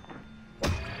trackers.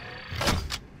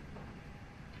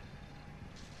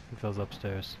 He feels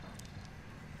upstairs.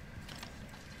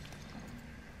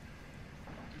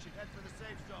 You should head for the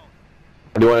safe zone.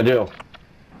 What do you want to do?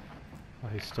 Oh,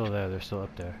 he's still there. They're still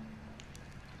up there.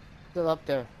 Still up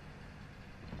there.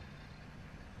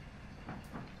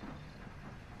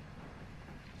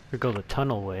 We go the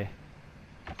tunnel way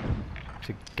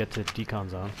to get to decon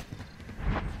zone.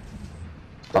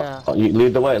 Yeah. Oh, you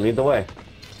lead the way. Lead the way.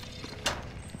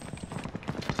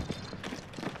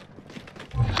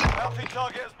 Bounty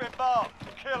target has been marked.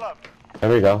 Kill him. There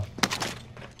we go.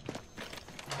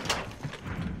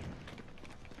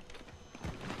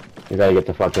 You gotta get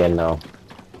the fuck in now.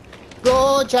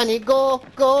 Go, Johnny, go,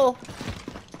 go.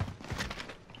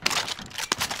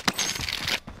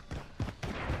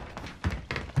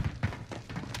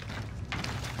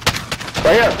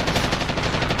 Right here.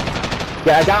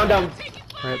 Yeah, I downed him.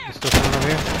 Alright, there's still someone over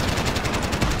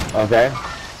here. Okay.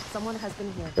 Someone has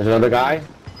been here. There's another guy.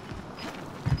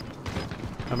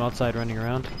 I'm outside running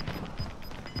around.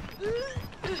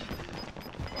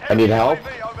 I need help.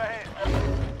 UAV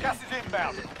overhead. Gas is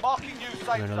inbound. Marking you safe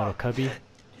There's a little zone. cubby.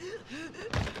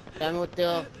 Done with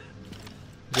Dill.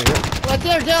 Is it here? Right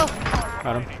there, Dill.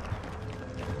 Got him.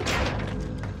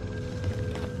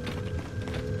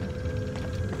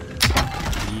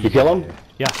 You kill him?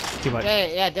 Yeah, too much.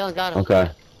 Yeah, Dylan got him. Okay.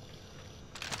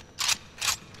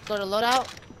 Go to loadout.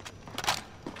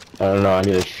 I don't know. I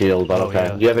need a shield, but Oh, okay.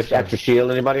 yeah. Do you have an extra shield,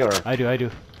 anybody, or I do.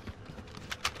 give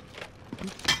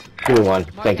me one?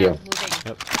 Thank you.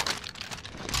 Moving.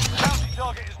 Bounty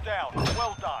target is down.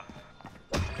 Well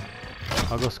done.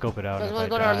 I'll go scope it out. You guys if want I to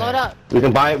go to our die. loadout?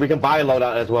 We can buy a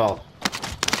loadout as well.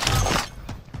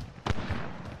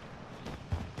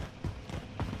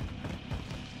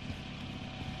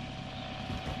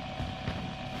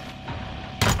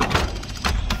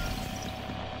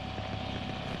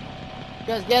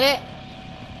 guys get it?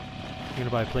 You gonna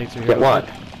buy plates or here? Get what?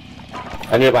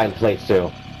 I need to buy plates too.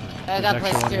 I There's got an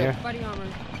extra plates one too. here. Body armor.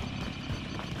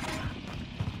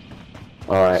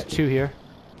 Alright. There's 2 here.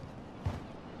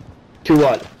 2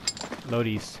 what? Load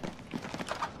east.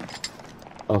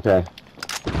 Okay.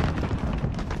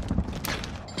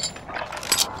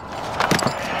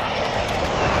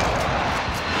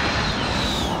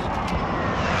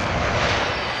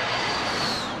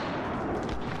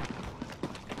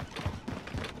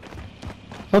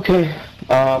 Okay.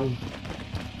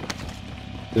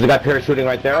 There's a guy parachuting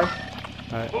right there.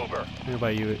 Alright. Mover. I'm gonna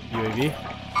buy UAV.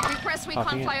 Request recon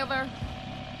Copying it. flyover.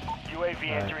 UAV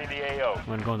entering the AO. I'm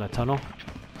gonna go in that tunnel.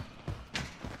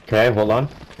 Okay, hold on.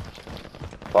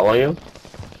 Follow you.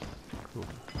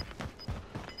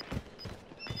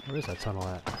 Where is that tunnel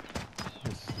at?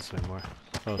 This way more.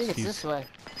 Oh, I think it's Steve's, this way.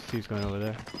 Steve's going over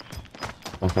there.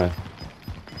 Okay.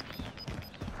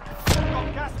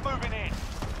 Got gas moving in.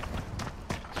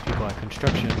 There's people at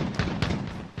construction.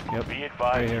 Yep. Be advised,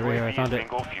 Right here, I UAV found is it.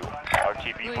 bingo fuel.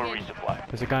 RTB for Moving in. resupply.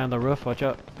 There's a guy on the roof, watch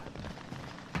out.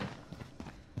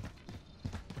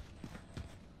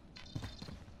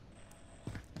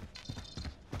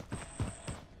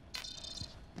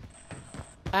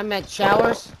 I'm at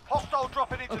showers. Hostile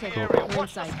dropping into Okay, the cool. area. We're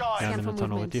Watch the inside. skies. Yeah, I'm Scan in the for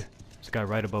tunnel with movement. you. There's a guy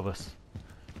right above us.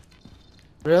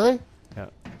 Really? Yeah.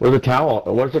 Where's the tower?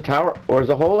 Where's the tower? Where's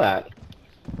the hole at?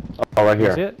 Oh, right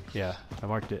Is here. it? Yeah, I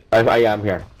marked it. Yeah, I'm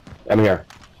here. I'm here.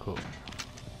 Cool.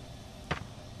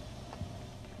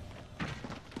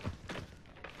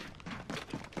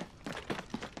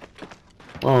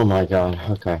 Oh my god.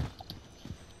 Okay.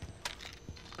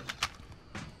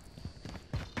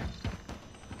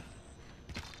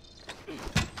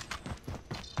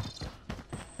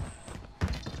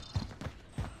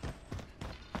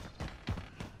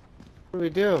 What do we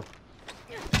do?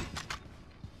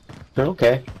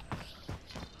 Okay.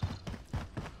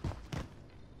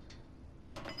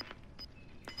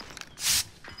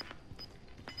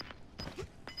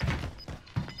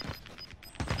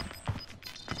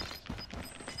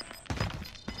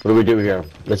 What do we do here?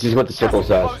 Let's see what the circle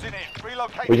says. Closing in.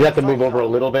 Relocate We just have to the move safe over a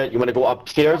zone. little bit. You want to go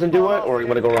upstairs and do it, or you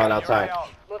want to go around outside?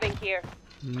 Moving here.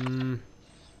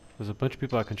 There's a bunch of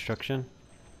people at construction.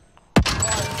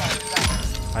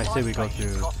 I say we go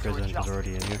through prison because we're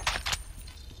already in here.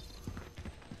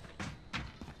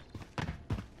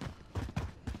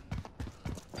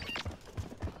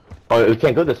 Oh, we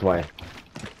can't go this way.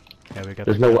 Yeah, we got.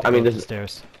 There's to no- go I mean, up this the is-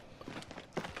 stairs.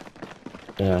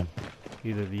 Yeah.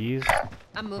 Either these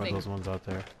I'm or moving. those ones out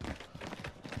there.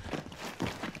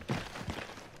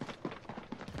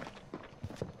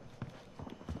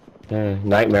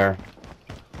 Nightmare.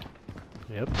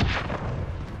 Yep.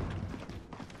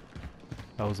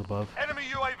 That was above. Enemy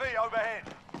UAV overhead.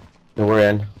 And we're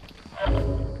in.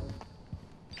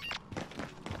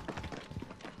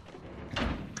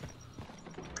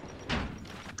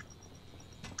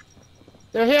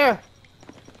 They're here.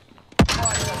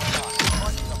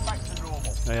 Prices are back to normal.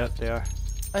 Oh, yeah, they are.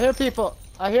 I hear people.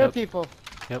 I hear Yep. people.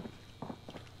 Yep.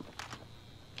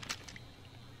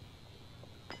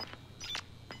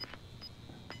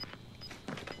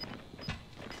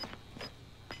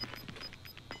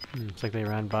 Looks like they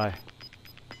ran by.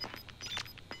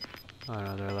 Oh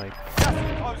no, they're like,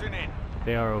 Gas is closing in.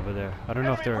 they are over there. I don't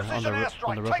know if they're on the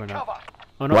on the roof or Take not. cover.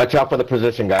 Oh no. Watch out for the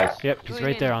position, guys. Yep, he's Going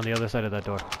right in. there on the other side of that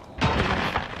door.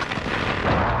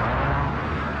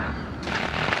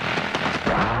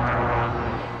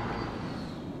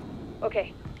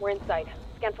 Okay, we're inside.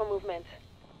 Scan for movement.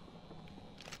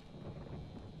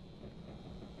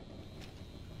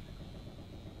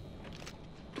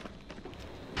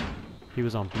 He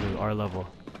was on blue, our level.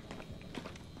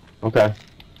 Okay.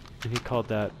 And he called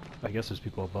that, I guess there's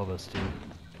people above us too.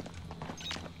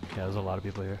 Yeah, there's a lot of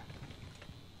people here.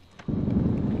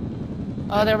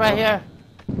 Oh, they're right here.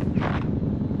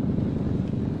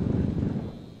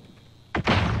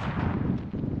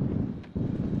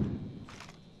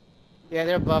 Yeah,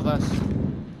 they're above us.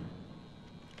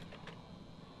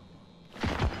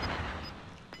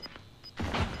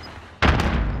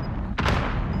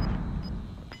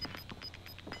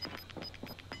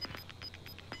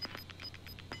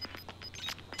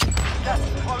 Gas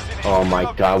is closing in. Oh my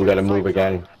Relocate god, we to gotta the move safe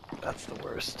zone. again. That's the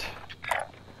worst.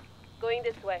 Going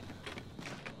this way.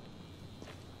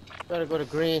 Gotta go to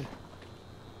green.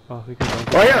 Oh, we can go.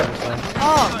 Oh, yeah.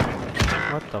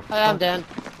 Oh, What the fuck? I'm dead.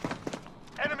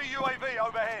 Enemy UAV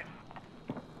overhead.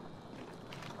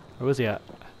 Where was he at?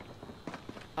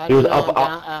 I He was don't know, up,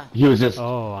 I'm down, He was just,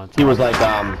 Oh, on top. he was like,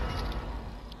 right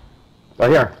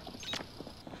here.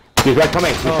 He's right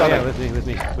coming, he's Oh coming. yeah,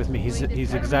 with me.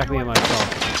 He's exactly in my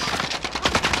spot.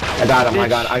 I got him, I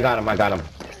got him.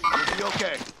 You'll be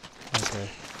okay. Okay,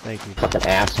 thank you. What an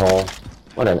asshole.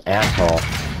 What an asshole.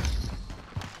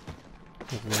 I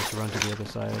think we have to run to the other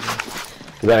side. I guess.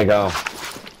 We gotta go.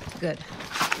 Good.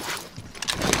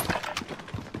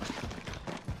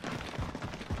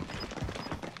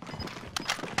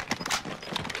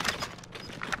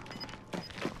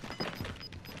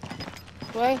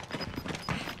 Way?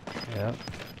 Yep.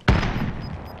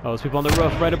 Oh, there's people on the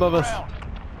roof right above us.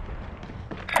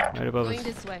 Right above Going us.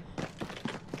 this way.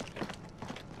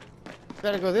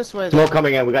 Gotta go this way. Smoke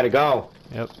coming in, we gotta go.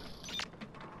 Yep.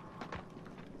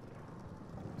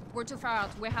 We're too far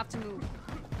out. We have to move.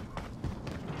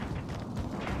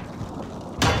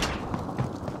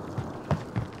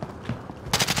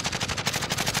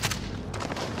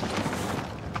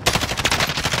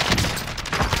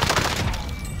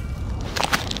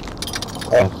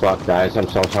 Oh fuck guys, I'm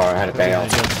so sorry, I had to bail.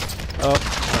 Oh,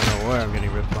 I don't know where I'm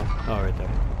getting ripped from. Oh, right there.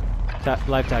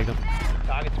 Life tagged him.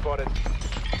 Target spotted.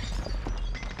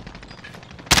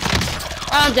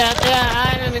 I'm dead.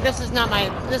 Yeah, I mean, this is not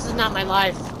my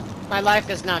life. My life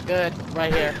is not good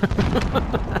right here.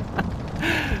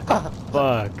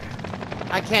 Fuck.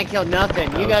 I can't kill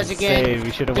nothing. You That guys was are getting insane.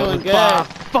 We should have doing went with good. Bob.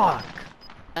 Fuck.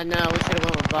 I know, we should have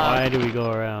went with Bob. Why do we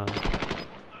go around?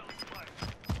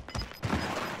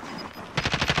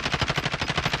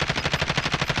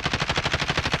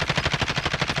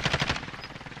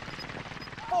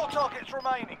 Four targets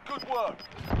remaining. Good work.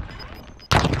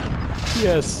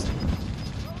 Yes.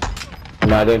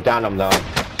 No, I didn't down him though.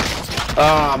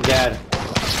 Oh, I'm dead.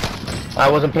 I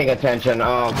wasn't paying attention.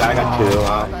 Oh, God, I got two.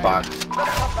 Oh, fuck. Let's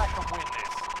come back and win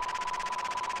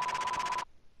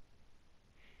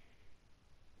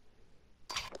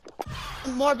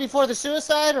this. More before the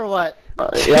suicide or what?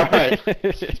 Yeah, right.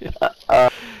 Okay.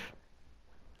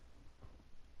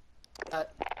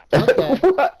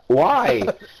 What? Why?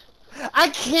 I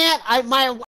can't. My